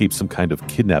had escaped some kind of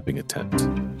kidnapping attempt.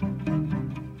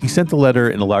 He sent the letter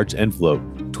in a large envelope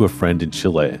to a friend in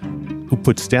Chile, who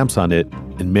put stamps on it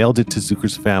and mailed it to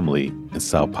Cukurs' family in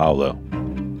Sao Paulo.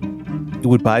 It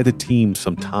would buy the team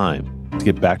some time to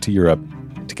get back to Europe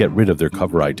to get rid of their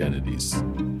cover identities.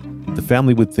 The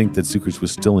family would think that Cukurs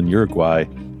was still in Uruguay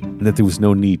and that there was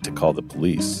no need to call the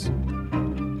police.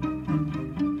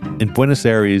 In Buenos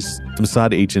Aires, the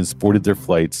Mossad agents boarded their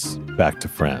flights back to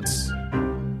France.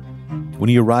 When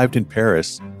he arrived in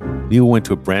Paris, Mio went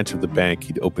to a branch of the bank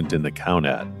he'd opened an account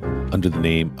at under the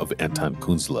name of Anton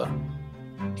Kunzle.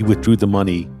 He withdrew the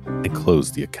money and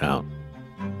closed the account.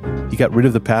 He got rid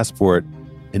of the passport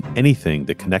and anything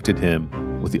that connected him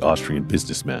with the Austrian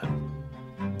businessman.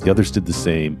 The others did the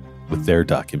same with their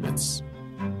documents.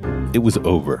 It was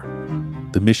over.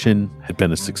 The mission had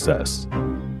been a success.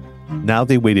 Now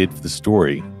they waited for the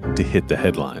story to hit the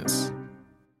headlines.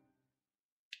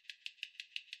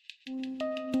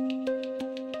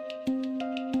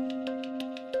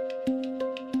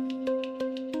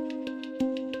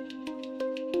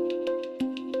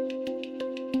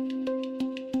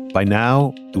 By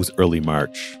now, it was early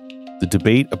March. The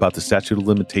debate about the statute of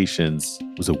limitations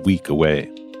was a week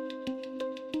away.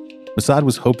 Mossad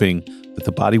was hoping that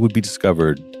the body would be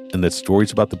discovered and that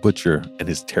stories about the butcher and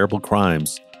his terrible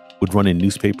crimes would run in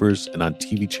newspapers and on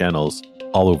TV channels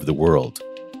all over the world.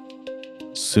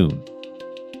 Soon.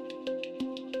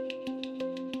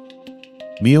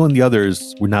 Mio and the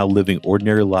others were now living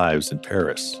ordinary lives in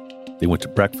Paris. They went to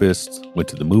breakfast, went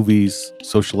to the movies,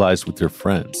 socialized with their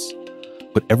friends.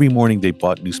 But every morning they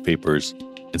bought newspapers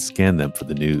and scanned them for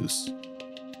the news.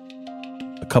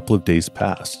 A couple of days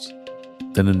passed,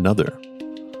 then another.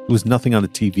 There was nothing on the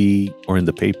TV or in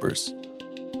the papers.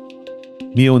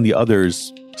 Mio and the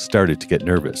others started to get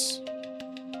nervous.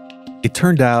 It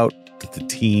turned out that the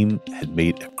team had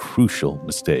made a crucial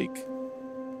mistake.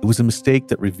 It was a mistake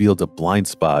that revealed a blind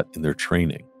spot in their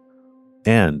training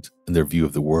and in their view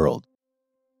of the world.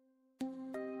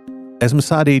 As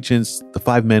Mossad agents, the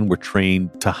 5 men were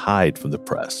trained to hide from the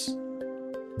press.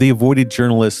 They avoided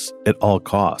journalists at all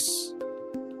costs.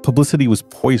 Publicity was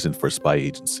poison for a spy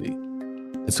agency.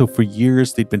 And so for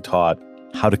years, they'd been taught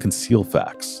how to conceal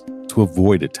facts, to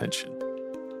avoid attention.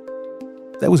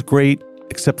 That was great,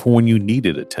 except for when you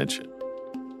needed attention.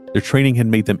 Their training had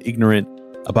made them ignorant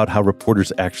about how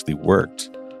reporters actually worked.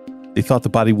 They thought the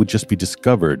body would just be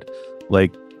discovered,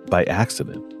 like by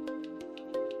accident.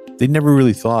 They never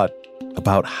really thought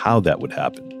about how that would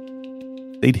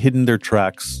happen. They'd hidden their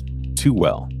tracks too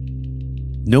well.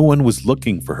 No one was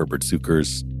looking for Herbert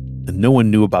Cukurs, and no one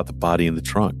knew about the body in the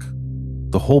trunk.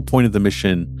 The whole point of the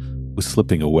mission was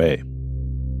slipping away.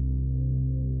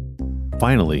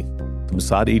 Finally, the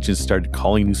Mossad agents started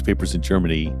calling newspapers in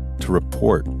Germany to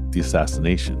report the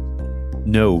assassination.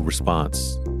 No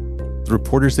response. The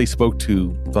reporters they spoke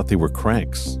to thought they were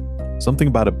cranks. Something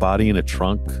about a body in a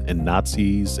trunk and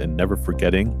Nazis and never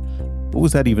forgetting. What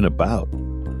was that even about?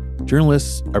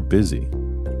 Journalists are busy,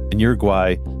 and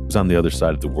Uruguay was on the other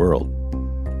side of the world.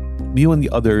 Mio and the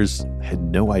others had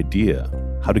no idea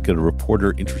how to get a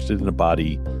reporter interested in a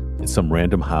body in some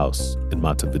random house in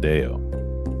Montevideo.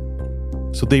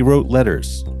 So they wrote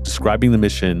letters describing the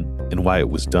mission and why it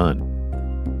was done,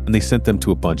 and they sent them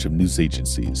to a bunch of news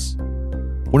agencies.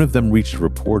 One of them reached a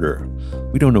reporter.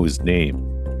 We don't know his name,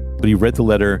 but he read the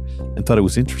letter and thought it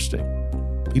was interesting.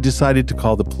 He decided to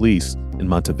call the police in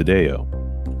Montevideo.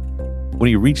 When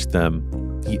he reached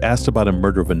them, he asked about a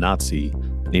murder of a Nazi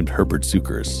named Herbert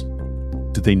Cukurs.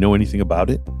 Did they know anything about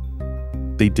it?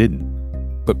 They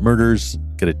didn't, but murders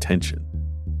get attention.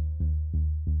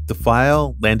 The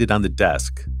file landed on the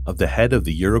desk of the head of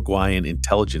the Uruguayan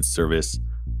intelligence service,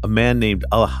 a man named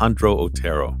Alejandro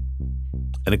Otero.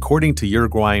 And according to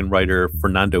Uruguayan writer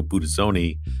Fernando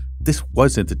Budazzoni, this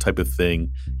wasn't the type of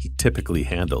thing he typically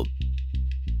handled.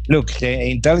 Look,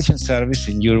 the intelligence service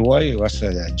in Uruguay was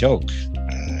a joke,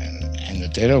 and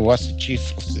Otero was the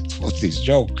chief of this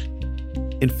joke.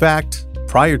 In fact,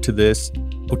 prior to this,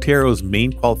 Otero's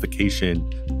main qualification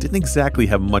didn't exactly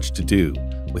have much to do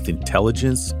with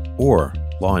intelligence or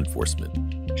law enforcement.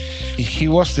 He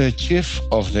was the chief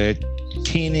of the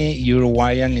teeny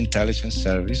Uruguayan intelligence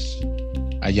service,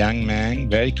 a young man,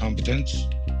 very competent,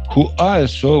 who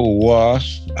also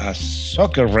was a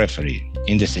soccer referee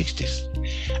in the 60s.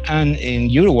 And in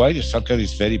Uruguay, the soccer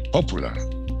is very popular.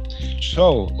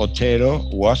 So Otero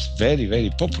was very, very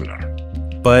popular.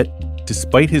 But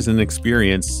despite his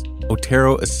inexperience,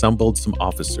 Otero assembled some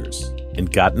officers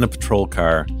and got in a patrol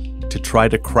car to try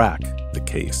to crack the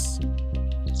case.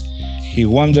 He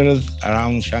wandered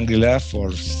around Shangri-La for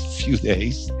a few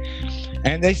days.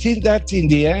 And I think that in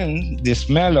the end, the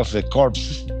smell of the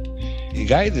corpse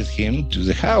guided him to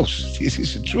the house. This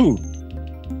is true.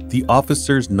 The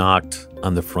officers knocked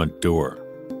on the front door.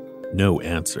 No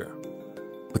answer.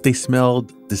 But they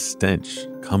smelled the stench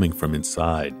coming from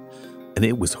inside, and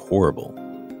it was horrible.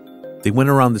 They went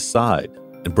around the side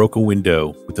and broke a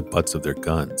window with the butts of their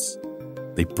guns.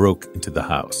 They broke into the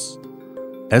house.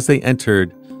 As they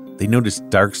entered, they noticed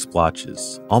dark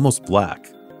splotches, almost black,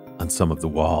 on some of the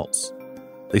walls.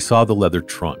 They saw the leather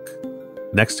trunk.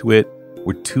 Next to it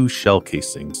were 2 shell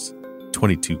casings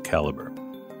 .22 caliber.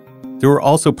 There were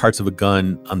also parts of a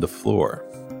gun on the floor.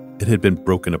 It had been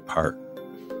broken apart.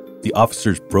 The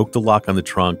officers broke the lock on the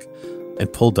trunk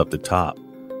and pulled up the top.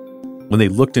 When they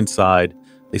looked inside,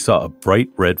 they saw a bright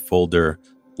red folder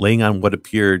laying on what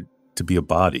appeared to be a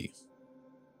body.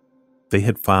 They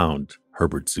had found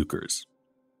Herbert Zuckers.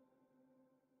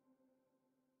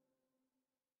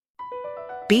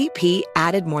 BP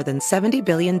added more than $70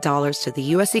 billion to the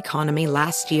U.S. economy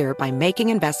last year by making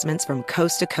investments from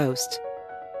coast to coast.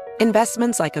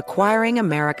 Investments like acquiring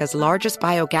America's largest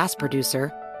biogas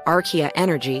producer, Archaea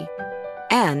Energy,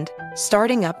 and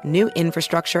starting up new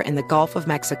infrastructure in the Gulf of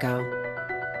Mexico.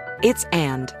 It's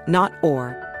and, not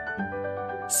or.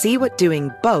 See what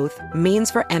doing both means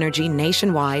for energy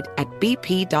nationwide at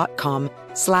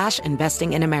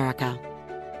bp.com/investing in America.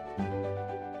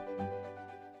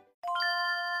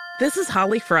 This is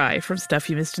Holly Fry from Stuff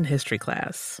You Missed in History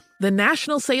class. The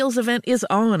national sales event is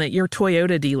on at your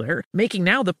Toyota dealer, making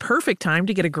now the perfect time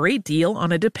to get a great deal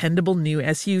on a dependable new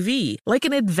SUV, like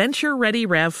an adventure-ready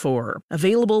RAV4.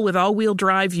 Available with all-wheel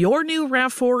drive, your new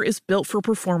RAV4 is built for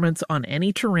performance on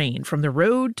any terrain, from the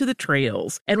road to the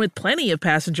trails. And with plenty of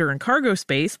passenger and cargo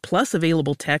space, plus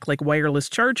available tech like wireless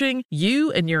charging,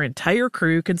 you and your entire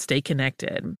crew can stay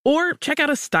connected. Or check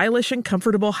out a stylish and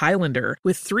comfortable Highlander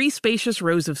with 3 spacious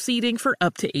rows of seating for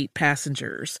up to 8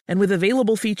 passengers. And with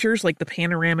available features like the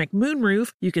panoramic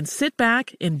moonroof, you can sit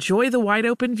back, enjoy the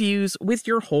wide-open views with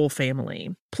your whole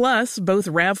family. Plus, both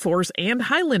RAV4s and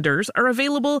Highlanders are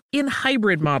available in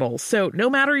hybrid models, so no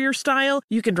matter your style,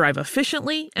 you can drive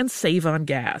efficiently and save on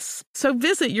gas. So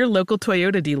visit your local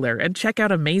Toyota dealer and check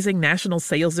out amazing national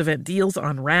sales event deals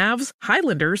on RAVs,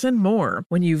 Highlanders, and more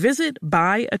when you visit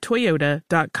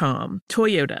buyatoyota.com.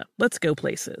 Toyota, let's go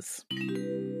places.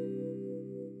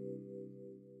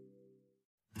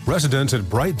 Residents at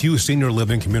Brightview Senior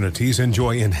Living Communities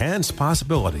enjoy enhanced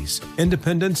possibilities,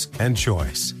 independence, and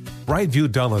choice.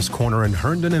 Brightview Dulles Corner in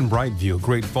Herndon and Brightview,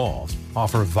 Great Falls,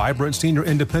 offer vibrant senior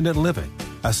independent living,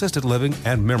 assisted living,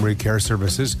 and memory care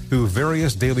services through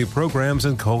various daily programs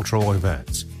and cultural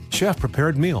events.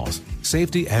 Chef-prepared meals,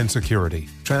 safety and security,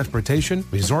 transportation,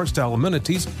 resort-style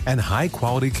amenities, and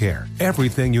high-quality care.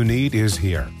 Everything you need is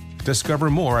here. Discover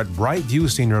more at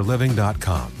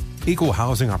brightviewseniorliving.com. Equal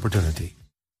housing opportunity.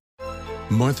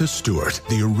 Martha Stewart,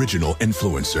 the original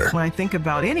influencer. When I think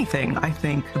about anything, I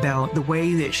think about the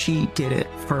way that she did it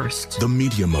first. The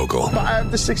media mogul.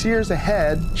 5 to 6 years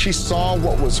ahead, she saw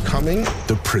what was coming.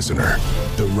 The prisoner.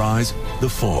 The rise, the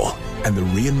fall, and the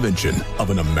reinvention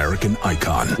of an American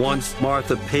icon. Once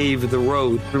Martha paved the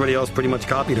road, everybody else pretty much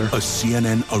copied her. A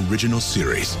CNN original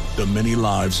series, The Many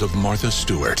Lives of Martha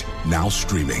Stewart, now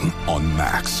streaming on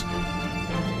Max.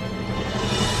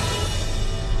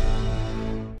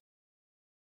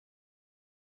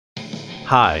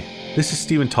 Hi, this is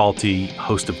Stephen Talty,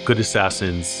 host of Good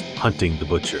Assassins, Hunting the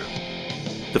Butcher.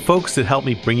 The folks that helped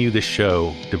me bring you this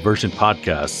show, Divergent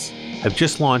Podcasts, have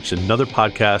just launched another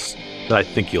podcast that I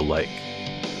think you'll like.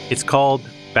 It's called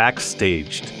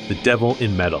Backstaged, The Devil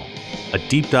in Metal, a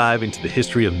deep dive into the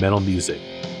history of metal music,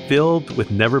 filled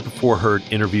with never-before-heard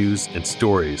interviews and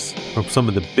stories from some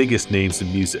of the biggest names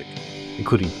in music,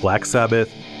 including Black Sabbath,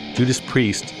 Judas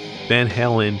Priest, Van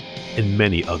Halen, and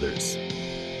many others.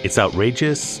 It's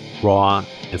outrageous, raw,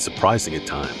 and surprising at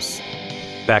times.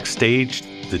 Backstage,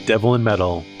 The Devil in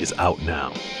Metal is out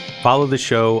now. Follow the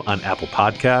show on Apple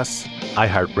Podcasts,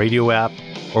 iHeartRadio app,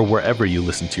 or wherever you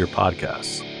listen to your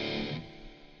podcasts.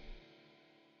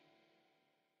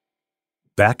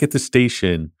 Back at the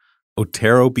station,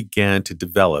 Otero began to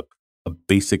develop a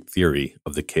basic theory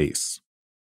of the case.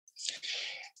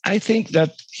 I think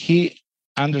that he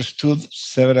understood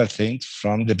several things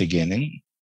from the beginning.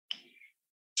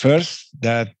 First,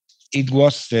 that it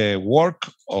was the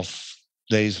work of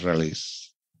the Israelis.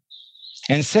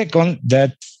 And second,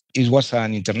 that it was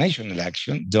an international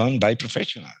action done by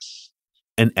professionals.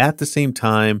 And at the same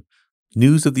time,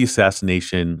 news of the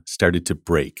assassination started to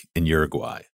break in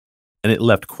Uruguay. And it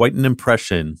left quite an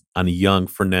impression on a young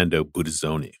Fernando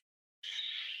Butazzoni.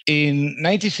 In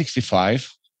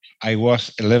 1965, I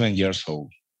was 11 years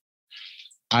old.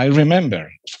 I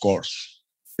remember, of course,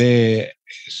 the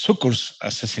Zuckers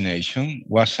assassination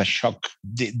was a shock.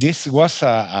 This was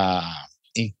an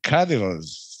incredible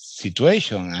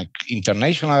situation. An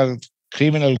international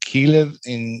criminal killed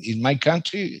in my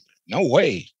country? No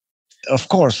way. Of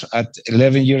course, at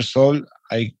 11 years old,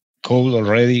 I could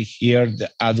already hear the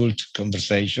adult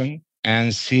conversation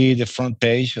and see the front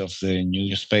page of the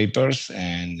newspapers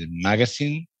and the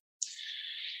magazine.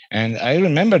 And I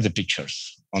remember the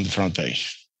pictures on the front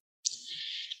page.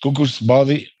 Cucur's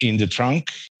body in the trunk,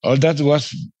 all that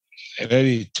was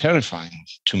very terrifying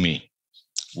to me,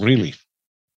 really.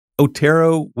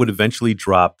 Otero would eventually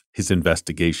drop his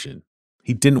investigation.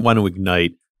 He didn't want to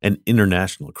ignite an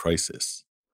international crisis.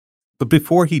 But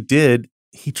before he did,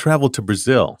 he traveled to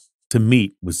Brazil to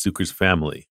meet with Zucker's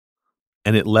family,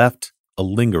 and it left a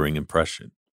lingering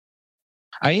impression.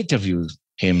 I interviewed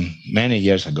him many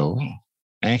years ago,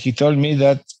 and he told me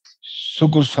that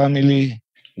Zucker's family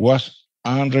was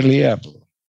unreliable,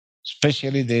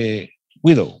 especially the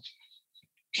widow.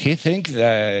 He thinks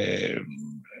that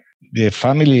the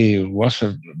family was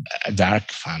a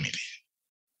dark family.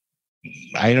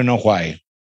 I don't know why.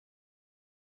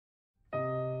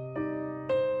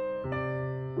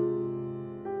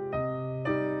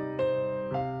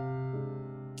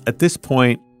 At this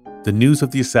point, the news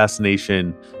of the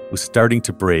assassination was starting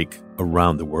to break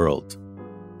around the world.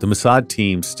 The Mossad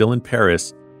team, still in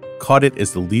Paris, caught it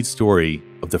as the lead story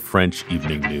of the French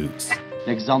Evening News.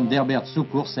 L'exemple d'Herbert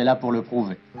Soucourse est là pour le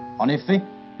prouver. En effet,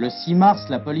 le 6 mars,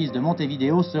 la police de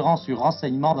Montevideo se rend sur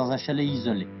renseignement dans un chalet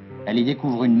isolé. Elle y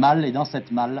découvre une malle et dans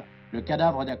cette malle, le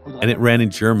cadavre d'un coup de... And it ran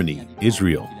in Germany,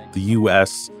 Israel, the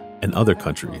US, and other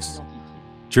countries.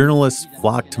 Journalists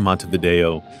flocked to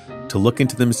Montevideo to look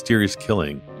into the mysterious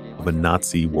killing of a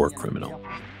Nazi war criminal.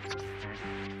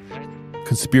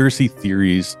 Conspiracy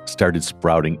theories started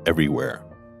sprouting everywhere.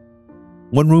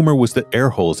 One rumor was that air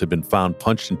holes had been found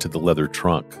punched into the leather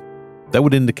trunk. That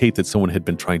would indicate that someone had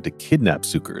been trying to kidnap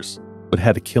Zuckers, but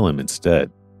had to kill him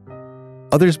instead.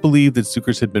 Others believed that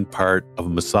Zuckers had been part of a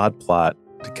Mossad plot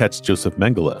to catch Joseph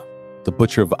Mengele, the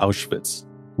butcher of Auschwitz,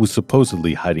 who was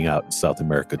supposedly hiding out in South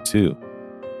America too.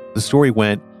 The story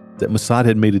went that Mossad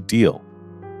had made a deal.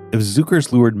 If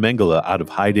Zuckers lured Mengele out of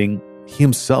hiding, he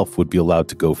himself would be allowed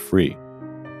to go free.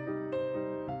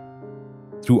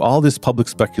 Through all this public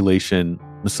speculation,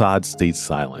 Mossad stayed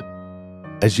silent.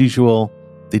 As usual,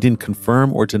 they didn't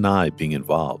confirm or deny being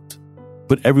involved.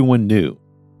 But everyone knew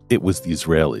it was the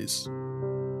Israelis.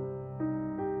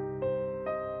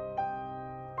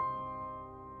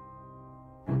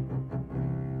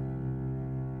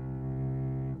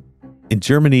 In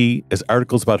Germany, as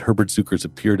articles about Herbert Zuckers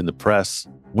appeared in the press,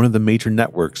 one of the major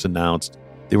networks announced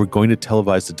they were going to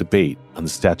televise a debate on the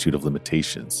Statute of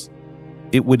Limitations.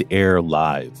 It would air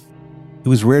live. It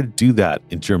was rare to do that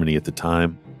in Germany at the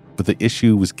time, but the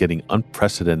issue was getting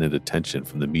unprecedented attention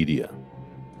from the media.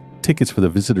 Tickets for the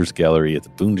visitors gallery at the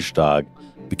Bundestag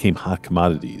became hot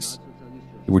commodities.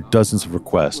 There were dozens of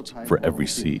requests for every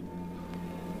seat.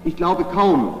 Ich glaube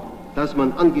kaum, dass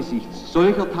man angesichts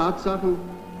solcher Tatsachen,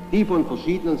 die von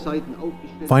verschiedenen Seiten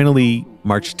aufgestellt... Finally,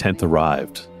 March 10th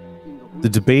arrived. The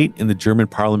debate in the German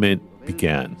parliament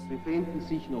began.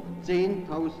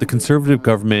 The conservative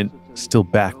government still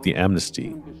backed the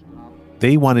amnesty.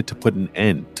 They wanted to put an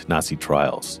end to Nazi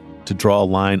trials, to draw a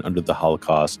line under the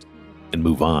Holocaust and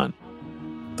move on.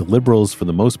 The liberals, for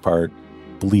the most part,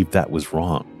 believed that was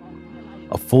wrong.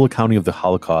 A full accounting of the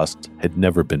Holocaust had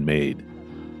never been made.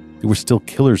 There were still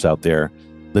killers out there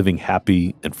living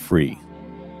happy and free.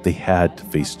 They had to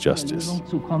face justice.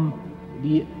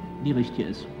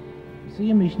 Ich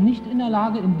sehe mich nicht in der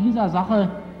Lage, in dieser Sache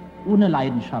ohne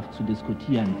Leidenschaft zu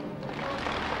diskutieren.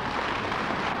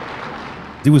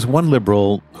 There was one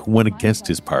liberal who went against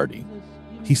his party.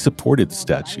 He supported the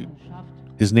statute.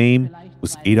 His name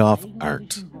was Adolf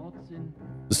Arndt.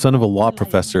 The son of a law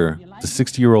professor, the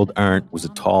 60-year-old Arndt was a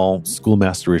tall,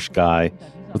 schoolmasterish guy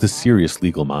with a serious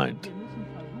legal mind.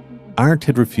 Arndt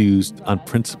had refused on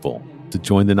principle to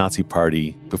join the Nazi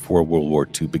Party before World War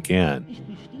II began,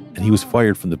 and he was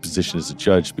fired from the position as a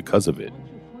judge because of it.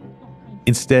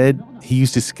 Instead, he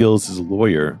used his skills as a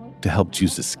lawyer to help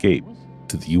Jews escape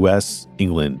to the US,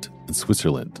 England, and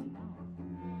Switzerland.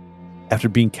 After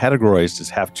being categorized as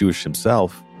half-Jewish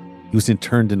himself, he was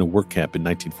interned in a work camp in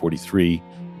 1943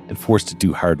 and forced to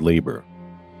do hard labor.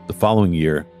 The following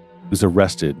year, he was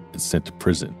arrested and sent to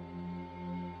prison.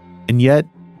 And yet,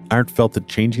 Arndt felt that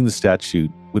changing the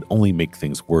statute would only make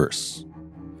things worse.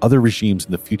 Other regimes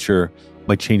in the future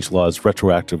might change laws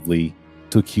retroactively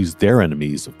to accuse their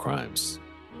enemies of crimes.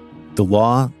 The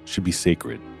law should be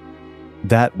sacred.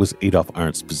 That was Adolf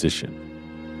Arndt's position.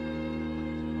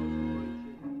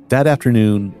 That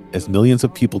afternoon, as millions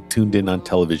of people tuned in on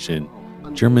television,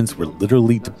 Germans were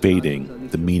literally debating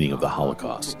the meaning of the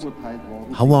Holocaust.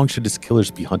 How long should its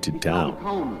killers be hunted down?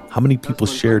 How many people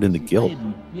shared in the guilt?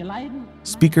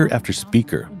 Speaker after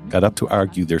speaker got up to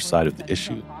argue their side of the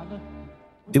issue.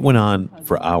 It went on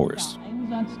for hours.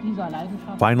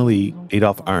 Finally,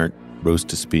 Adolf Arndt rose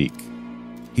to speak.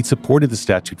 He'd supported the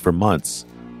statute for months.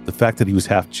 The fact that he was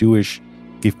half Jewish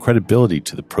gave credibility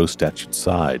to the pro-statute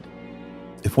side.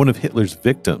 If one of Hitler's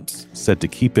victims said to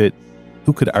keep it,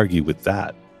 Who could argue with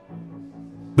that?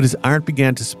 But as Arndt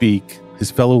began to speak, his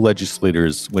fellow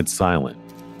legislators went silent.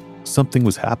 Something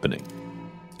was happening.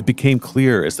 It became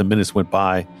clear as the minutes went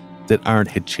by that Arndt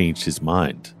had changed his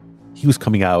mind. He was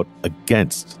coming out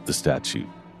against the statute.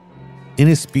 In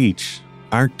his speech,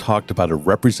 Arndt talked about a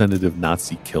representative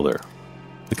Nazi killer,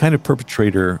 the kind of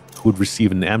perpetrator who would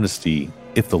receive an amnesty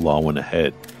if the law went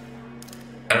ahead.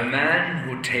 A man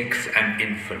who takes an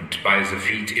infant by the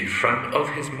feet in front of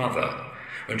his mother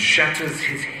and shatters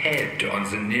his head on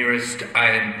the nearest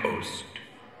iron post.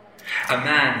 A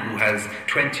man who has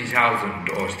 20,000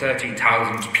 or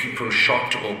 30,000 people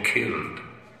shot or killed.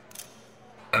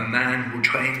 A man who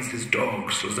trains his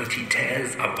dog so that he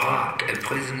tears apart a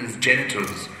prisoner's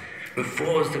genitals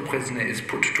before the prisoner is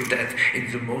put to death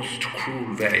in the most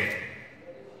cruel way.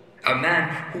 A man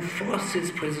who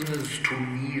forces prisoners to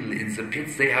kneel in the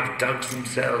pits they have dug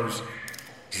themselves,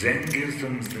 then gives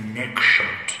them the neck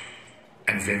shot,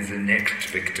 and then the next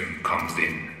victim comes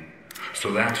in,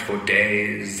 so that for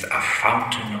days a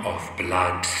fountain of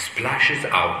blood splashes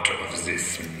out of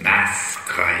this mass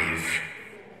grave.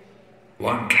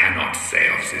 One cannot say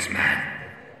of this man,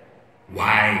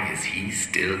 why is he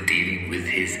still dealing with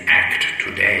his act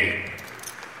today?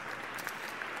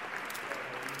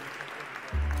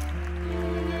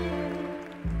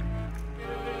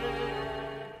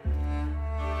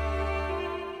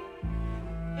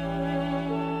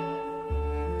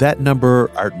 That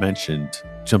number Art mentioned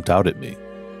jumped out at me.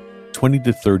 20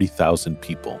 to 30,000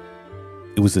 people.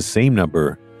 It was the same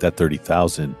number, that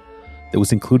 30,000, that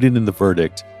was included in the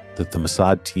verdict that the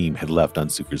Mossad team had left on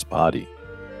Zucker's body.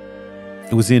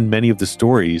 It was in many of the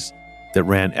stories that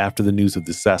ran after the news of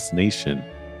the assassination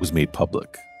was made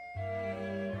public.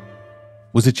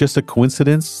 Was it just a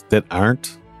coincidence that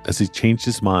Arndt, as he changed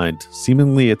his mind,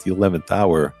 seemingly at the 11th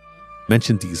hour,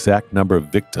 mentioned the exact number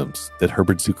of victims that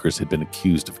Herbert Zuckers had been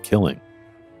accused of killing?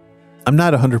 I'm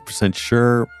not 100%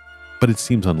 sure, but it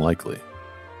seems unlikely.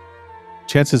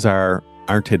 Chances are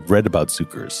Arndt had read about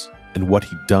Zuckers and what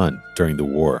he'd done during the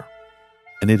war,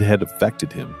 and it had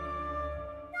affected him.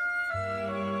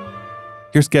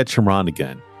 Here's Gad Shomron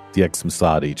again, the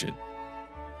ex-Mossad agent.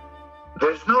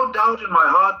 There's no doubt in my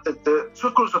heart that the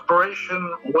Zuckers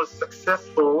operation was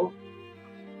successful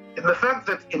in the fact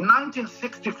that in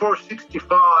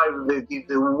 1964-65,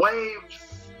 the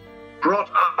waves brought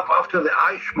up after the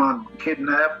Eichmann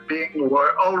kidnapping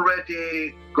were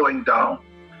already going down.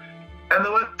 And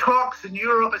there were talks in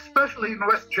Europe, especially in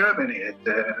West Germany at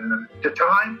the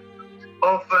time,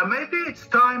 of maybe it's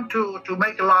time to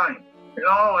make a line,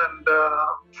 and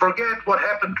forget what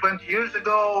happened 20 years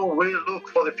ago. We'll look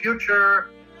for the future.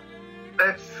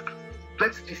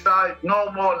 Let's decide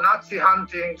no more Nazi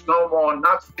huntings, no more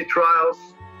Nazi trials,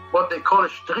 what they call a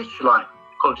Strichline,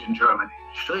 called in Germany.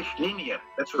 Strichlinie,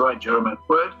 that's the right German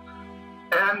word.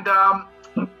 And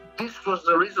this was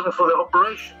the reason for the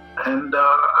operation. And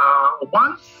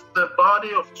once the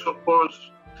body of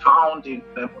Zuckers found in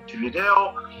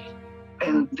Montevideo,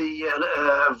 and the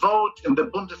vote in the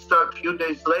Bundestag a few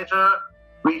days later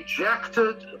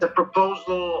rejected the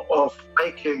proposal of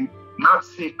making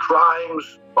Nazi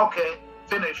crimes,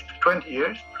 finished 20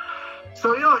 years.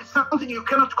 So, it's something you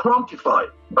cannot quantify,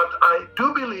 but I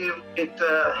do believe it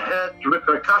had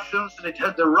repercussions, and it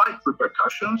had the right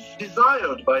repercussions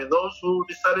desired by those who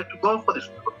decided to go for this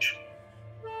operation.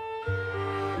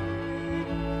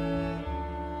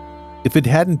 If it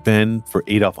hadn't been for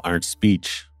Adolf Arndt's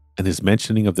speech and his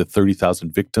mentioning of the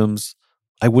 30,000 victims,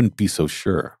 I wouldn't be so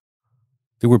sure.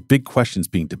 There were big questions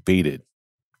being debated: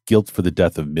 guilt for the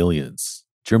death of millions,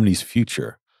 Germany's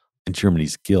future, and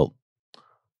Germany's guilt.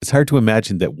 It's hard to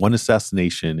imagine that one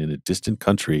assassination in a distant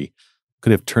country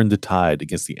could have turned the tide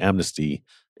against the amnesty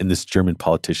in this German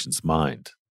politician's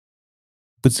mind.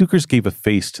 But Zuckers gave a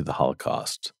face to the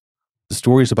Holocaust. The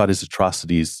stories about his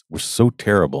atrocities were so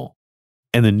terrible,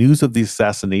 and the news of the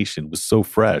assassination was so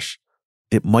fresh,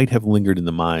 it might have lingered in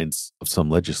the minds of some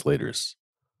legislators.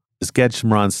 As Gad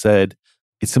Shomron said,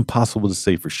 it's impossible to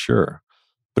say for sure,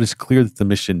 but it's clear that the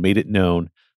mission made it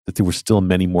known that there were still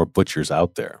many more butchers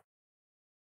out there.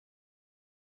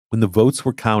 When the votes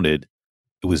were counted,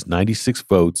 it was 96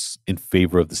 votes in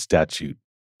favor of the statute,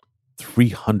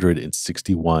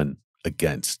 361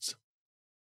 against,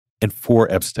 and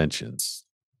 4 abstentions.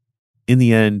 In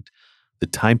the end, the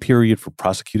time period for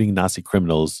prosecuting Nazi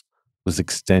criminals was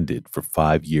extended for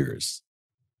 5 years.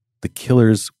 The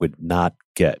killers would not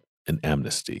get an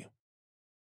amnesty.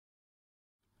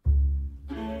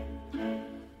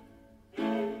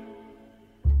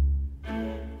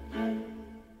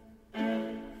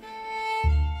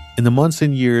 In the months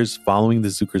and years following the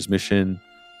Zuckers mission,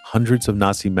 hundreds of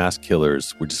Nazi mass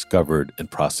killers were discovered and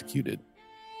prosecuted.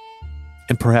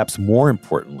 And perhaps more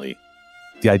importantly,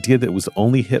 the idea that it was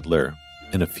only Hitler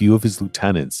and a few of his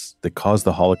lieutenants that caused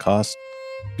the Holocaust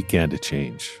began to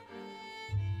change.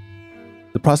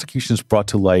 The prosecutions brought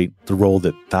to light the role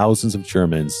that thousands of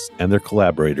Germans and their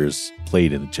collaborators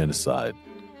played in the genocide.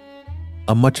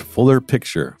 A much fuller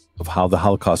picture of how the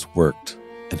Holocaust worked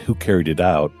and who carried it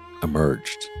out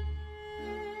emerged.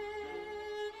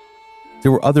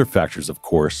 There were other factors, of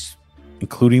course,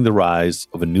 including the rise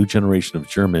of a new generation of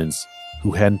Germans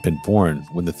who hadn't been born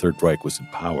when the Third Reich was in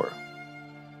power.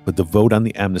 But the vote on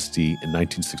the amnesty in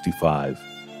 1965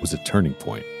 was a turning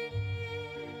point.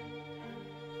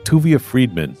 Tuvia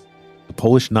Friedman, the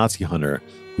Polish Nazi hunter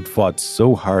who'd fought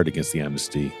so hard against the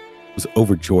amnesty, was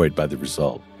overjoyed by the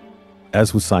result,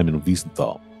 as was Simon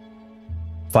Wiesenthal.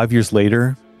 5 years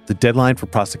later, the deadline for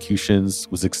prosecutions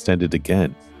was extended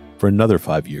again for another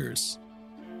 5 years.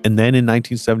 And then in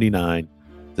 1979,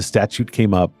 the statute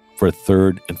came up for a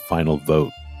third and final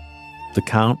vote. The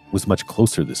count was much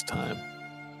closer this time.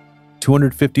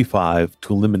 255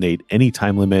 to eliminate any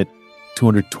time limit,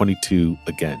 222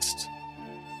 against.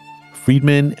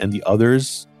 Friedman and the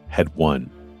others had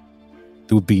won.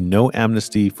 There would be no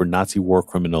amnesty for Nazi war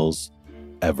criminals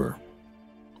ever.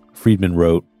 Friedman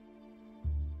wrote,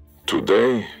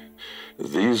 "Today,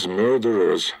 these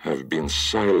murderers have been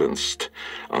silenced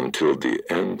until the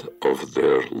end of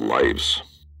their lives."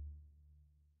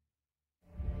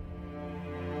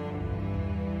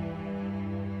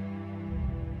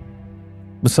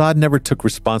 Mossad never took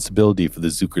responsibility for the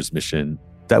Zucker's mission.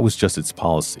 That was just its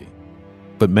policy.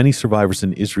 But many survivors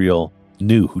in Israel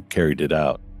knew who'd carried it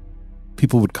out.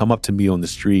 People would come up to Mio in the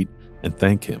street and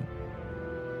thank him.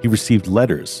 He received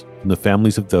letters from the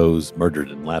families of those murdered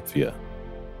in Latvia.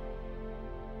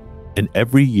 And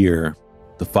every year,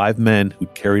 the 5 men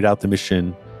who'd carried out the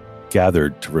mission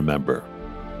gathered to remember.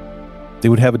 They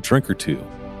would have a drink or two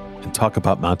and talk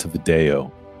about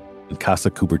Montevideo and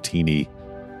Casa Cubertini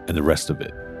and the rest of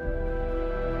it.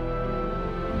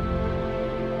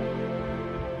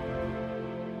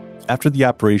 After the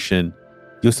operation,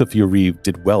 Yosef Yariv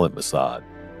did well at Mossad.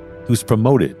 He was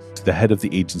promoted to the head of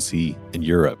the agency in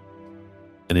Europe,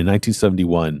 and in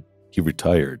 1971, he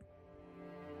retired.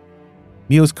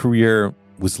 Mio's career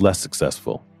was less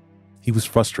successful. He was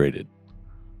frustrated.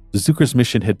 The Zucker's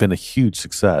mission had been a huge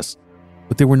success,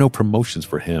 but there were no promotions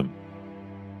for him.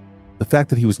 The fact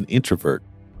that he was an introvert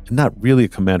and not really a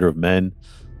commander of men,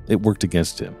 it worked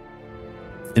against him.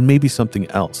 And maybe something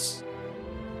else.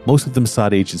 Most of the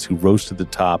Mossad agents who rose to the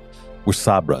top were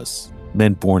Sabras,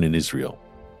 men born in Israel.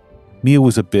 Mio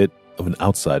was a bit of an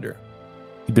outsider.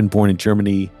 He'd been born in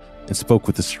Germany and spoke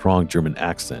with a strong German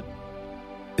accent.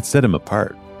 It set him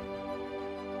apart.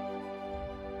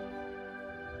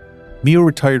 Mio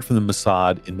retired from the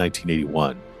Mossad in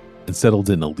 1981 and settled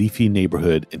in a leafy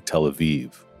neighborhood in Tel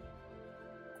Aviv.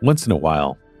 Once in a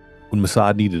while, when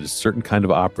Mossad needed a certain kind of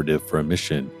operative for a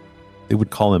mission, they would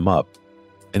call him up,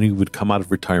 and he would come out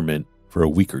of retirement for a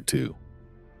week or two.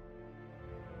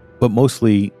 But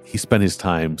mostly, he spent his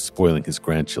time spoiling his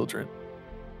grandchildren.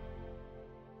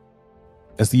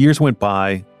 As the years went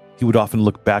by, he would often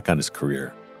look back on his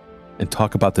career and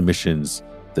talk about the missions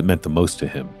that meant the most to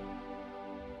him.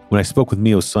 When I spoke with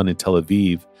Mio's son in Tel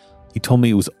Aviv, he told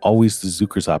me it was always the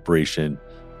Zucker's operation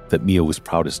that Mio was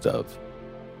proudest of.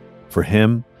 For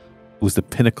him, it was the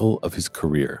pinnacle of his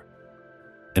career,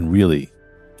 and really,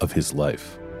 of his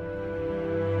life.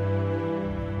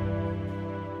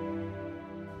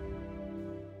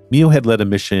 Mio had led a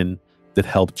mission that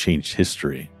helped change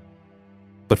history.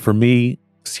 But for me,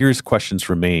 serious questions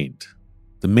remained.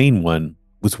 The main one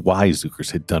was why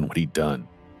Zuckers had done what he'd done.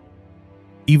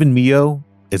 Even Mio,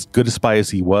 as good a spy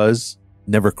as he was,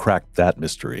 never cracked that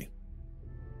mystery.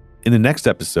 In the next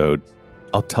episode,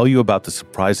 I'll tell you about the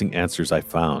surprising answers I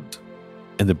found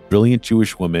and the brilliant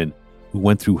Jewish woman who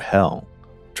went through hell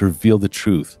to reveal the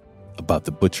truth about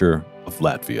the Butcher of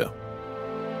Latvia.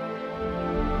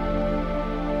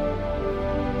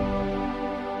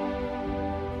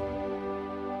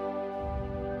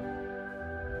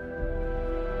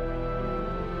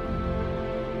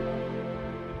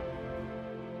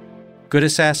 Good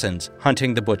Assassins,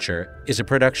 Hunting the Butcher is a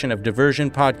production of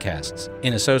Diversion Podcasts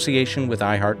in association with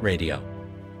iHeartRadio.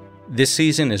 This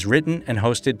season is written and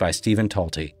hosted by Stephen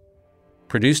Talty.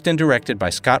 Produced and directed by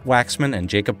Scott Waxman and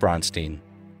Jacob Bronstein.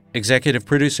 Executive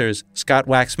producers Scott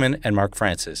Waxman and Mark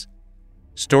Francis.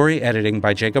 Story editing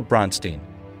by Jacob Bronstein,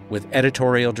 with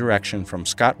editorial direction from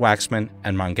Scott Waxman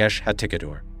and Mangesh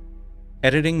Hattikudur.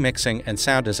 Editing, mixing, and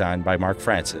sound design by Mark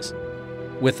Francis.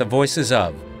 With the voices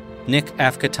of Nick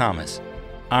Afka Thomas,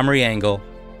 Omri Engel,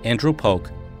 Andrew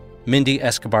Polk, Mindy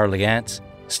Escobar-Liantz,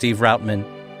 Steve Routman,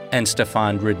 and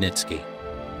Stefan Rudnitsky.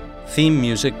 Theme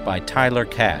music by Tyler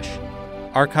Cash.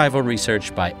 Archival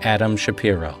research by Adam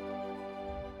Shapiro.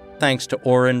 Thanks to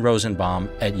Oren Rosenbaum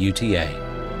at UTA.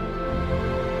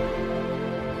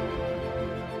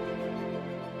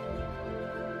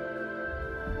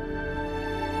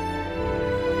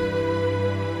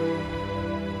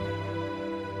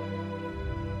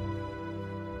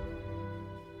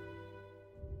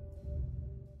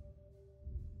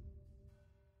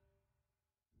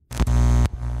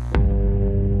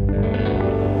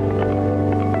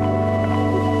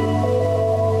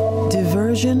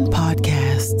 Diversion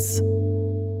Podcasts.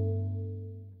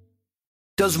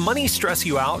 Does money stress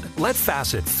you out? Let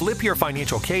Facet flip your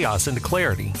financial chaos into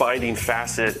clarity. Finding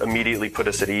Facet immediately put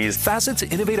us at ease. Facet's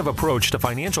innovative approach to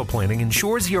financial planning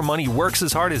ensures your money works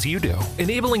as hard as you do,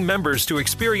 enabling members to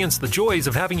experience the joys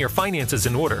of having your finances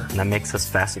in order. And that makes us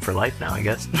Facet for life now, I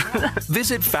guess.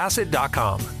 Visit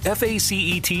Facet.com,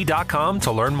 FACET.com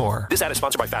to learn more. This ad is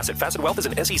sponsored by Facet. Facet Wealth is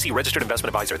an SEC registered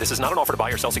investment advisor. This is not an offer to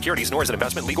buy or sell securities, nor is it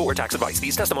investment, legal, or tax advice.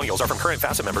 These testimonials are from current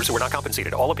Facet members who are not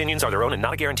compensated. All opinions are their own and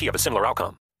not a guarantee of a similar outcome.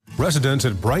 Residents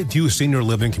at Brightview Senior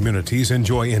Living Communities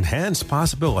enjoy enhanced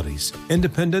possibilities,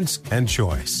 independence, and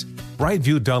choice.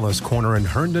 Brightview Dulles Corner in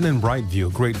Herndon and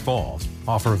Brightview, Great Falls,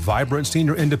 offer vibrant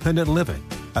senior independent living,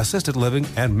 assisted living,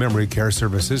 and memory care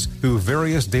services through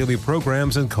various daily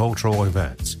programs and cultural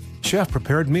events.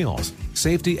 Chef-prepared meals,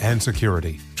 safety and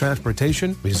security,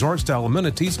 transportation, resort-style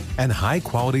amenities, and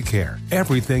high-quality care.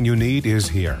 Everything you need is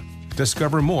here.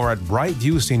 Discover more at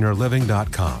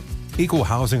brightviewseniorliving.com. Equal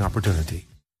housing opportunity.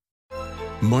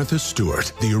 Martha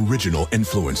Stewart, the original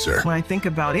influencer. When I think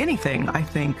about anything, I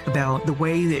think about the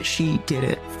way that she did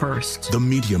it first. The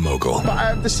media mogul.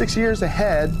 5 to 6 years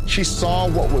ahead, she saw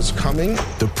what was coming.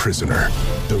 The prisoner.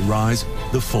 The rise,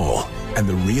 the fall, and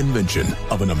the reinvention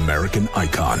of an American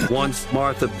icon. Once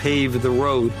Martha paved the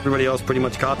road, everybody else pretty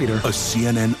much copied her. A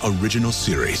CNN original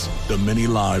series, The Many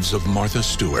Lives of Martha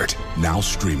Stewart, now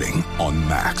streaming on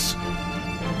Max.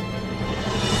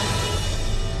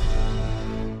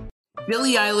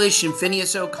 Billie Eilish and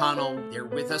Phineas O'Connell, they're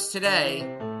with us today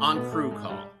on Crew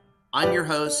Call. I'm your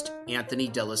host, Anthony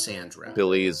D'Alessandro.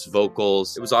 Billie's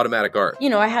vocals, it was automatic art. You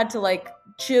know, I had to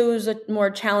choose a more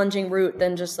challenging route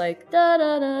than just da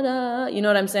da da da. You know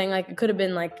what I'm saying? It could have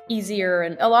been easier.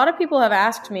 And a lot of people have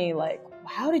asked me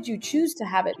how did you choose to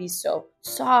have it be so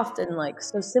soft and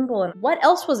so simple? And what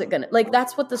else was it gonna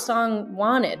that's what the song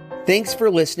wanted. Thanks for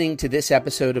listening to this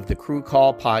episode of the Crew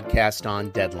Call podcast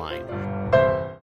on Deadline.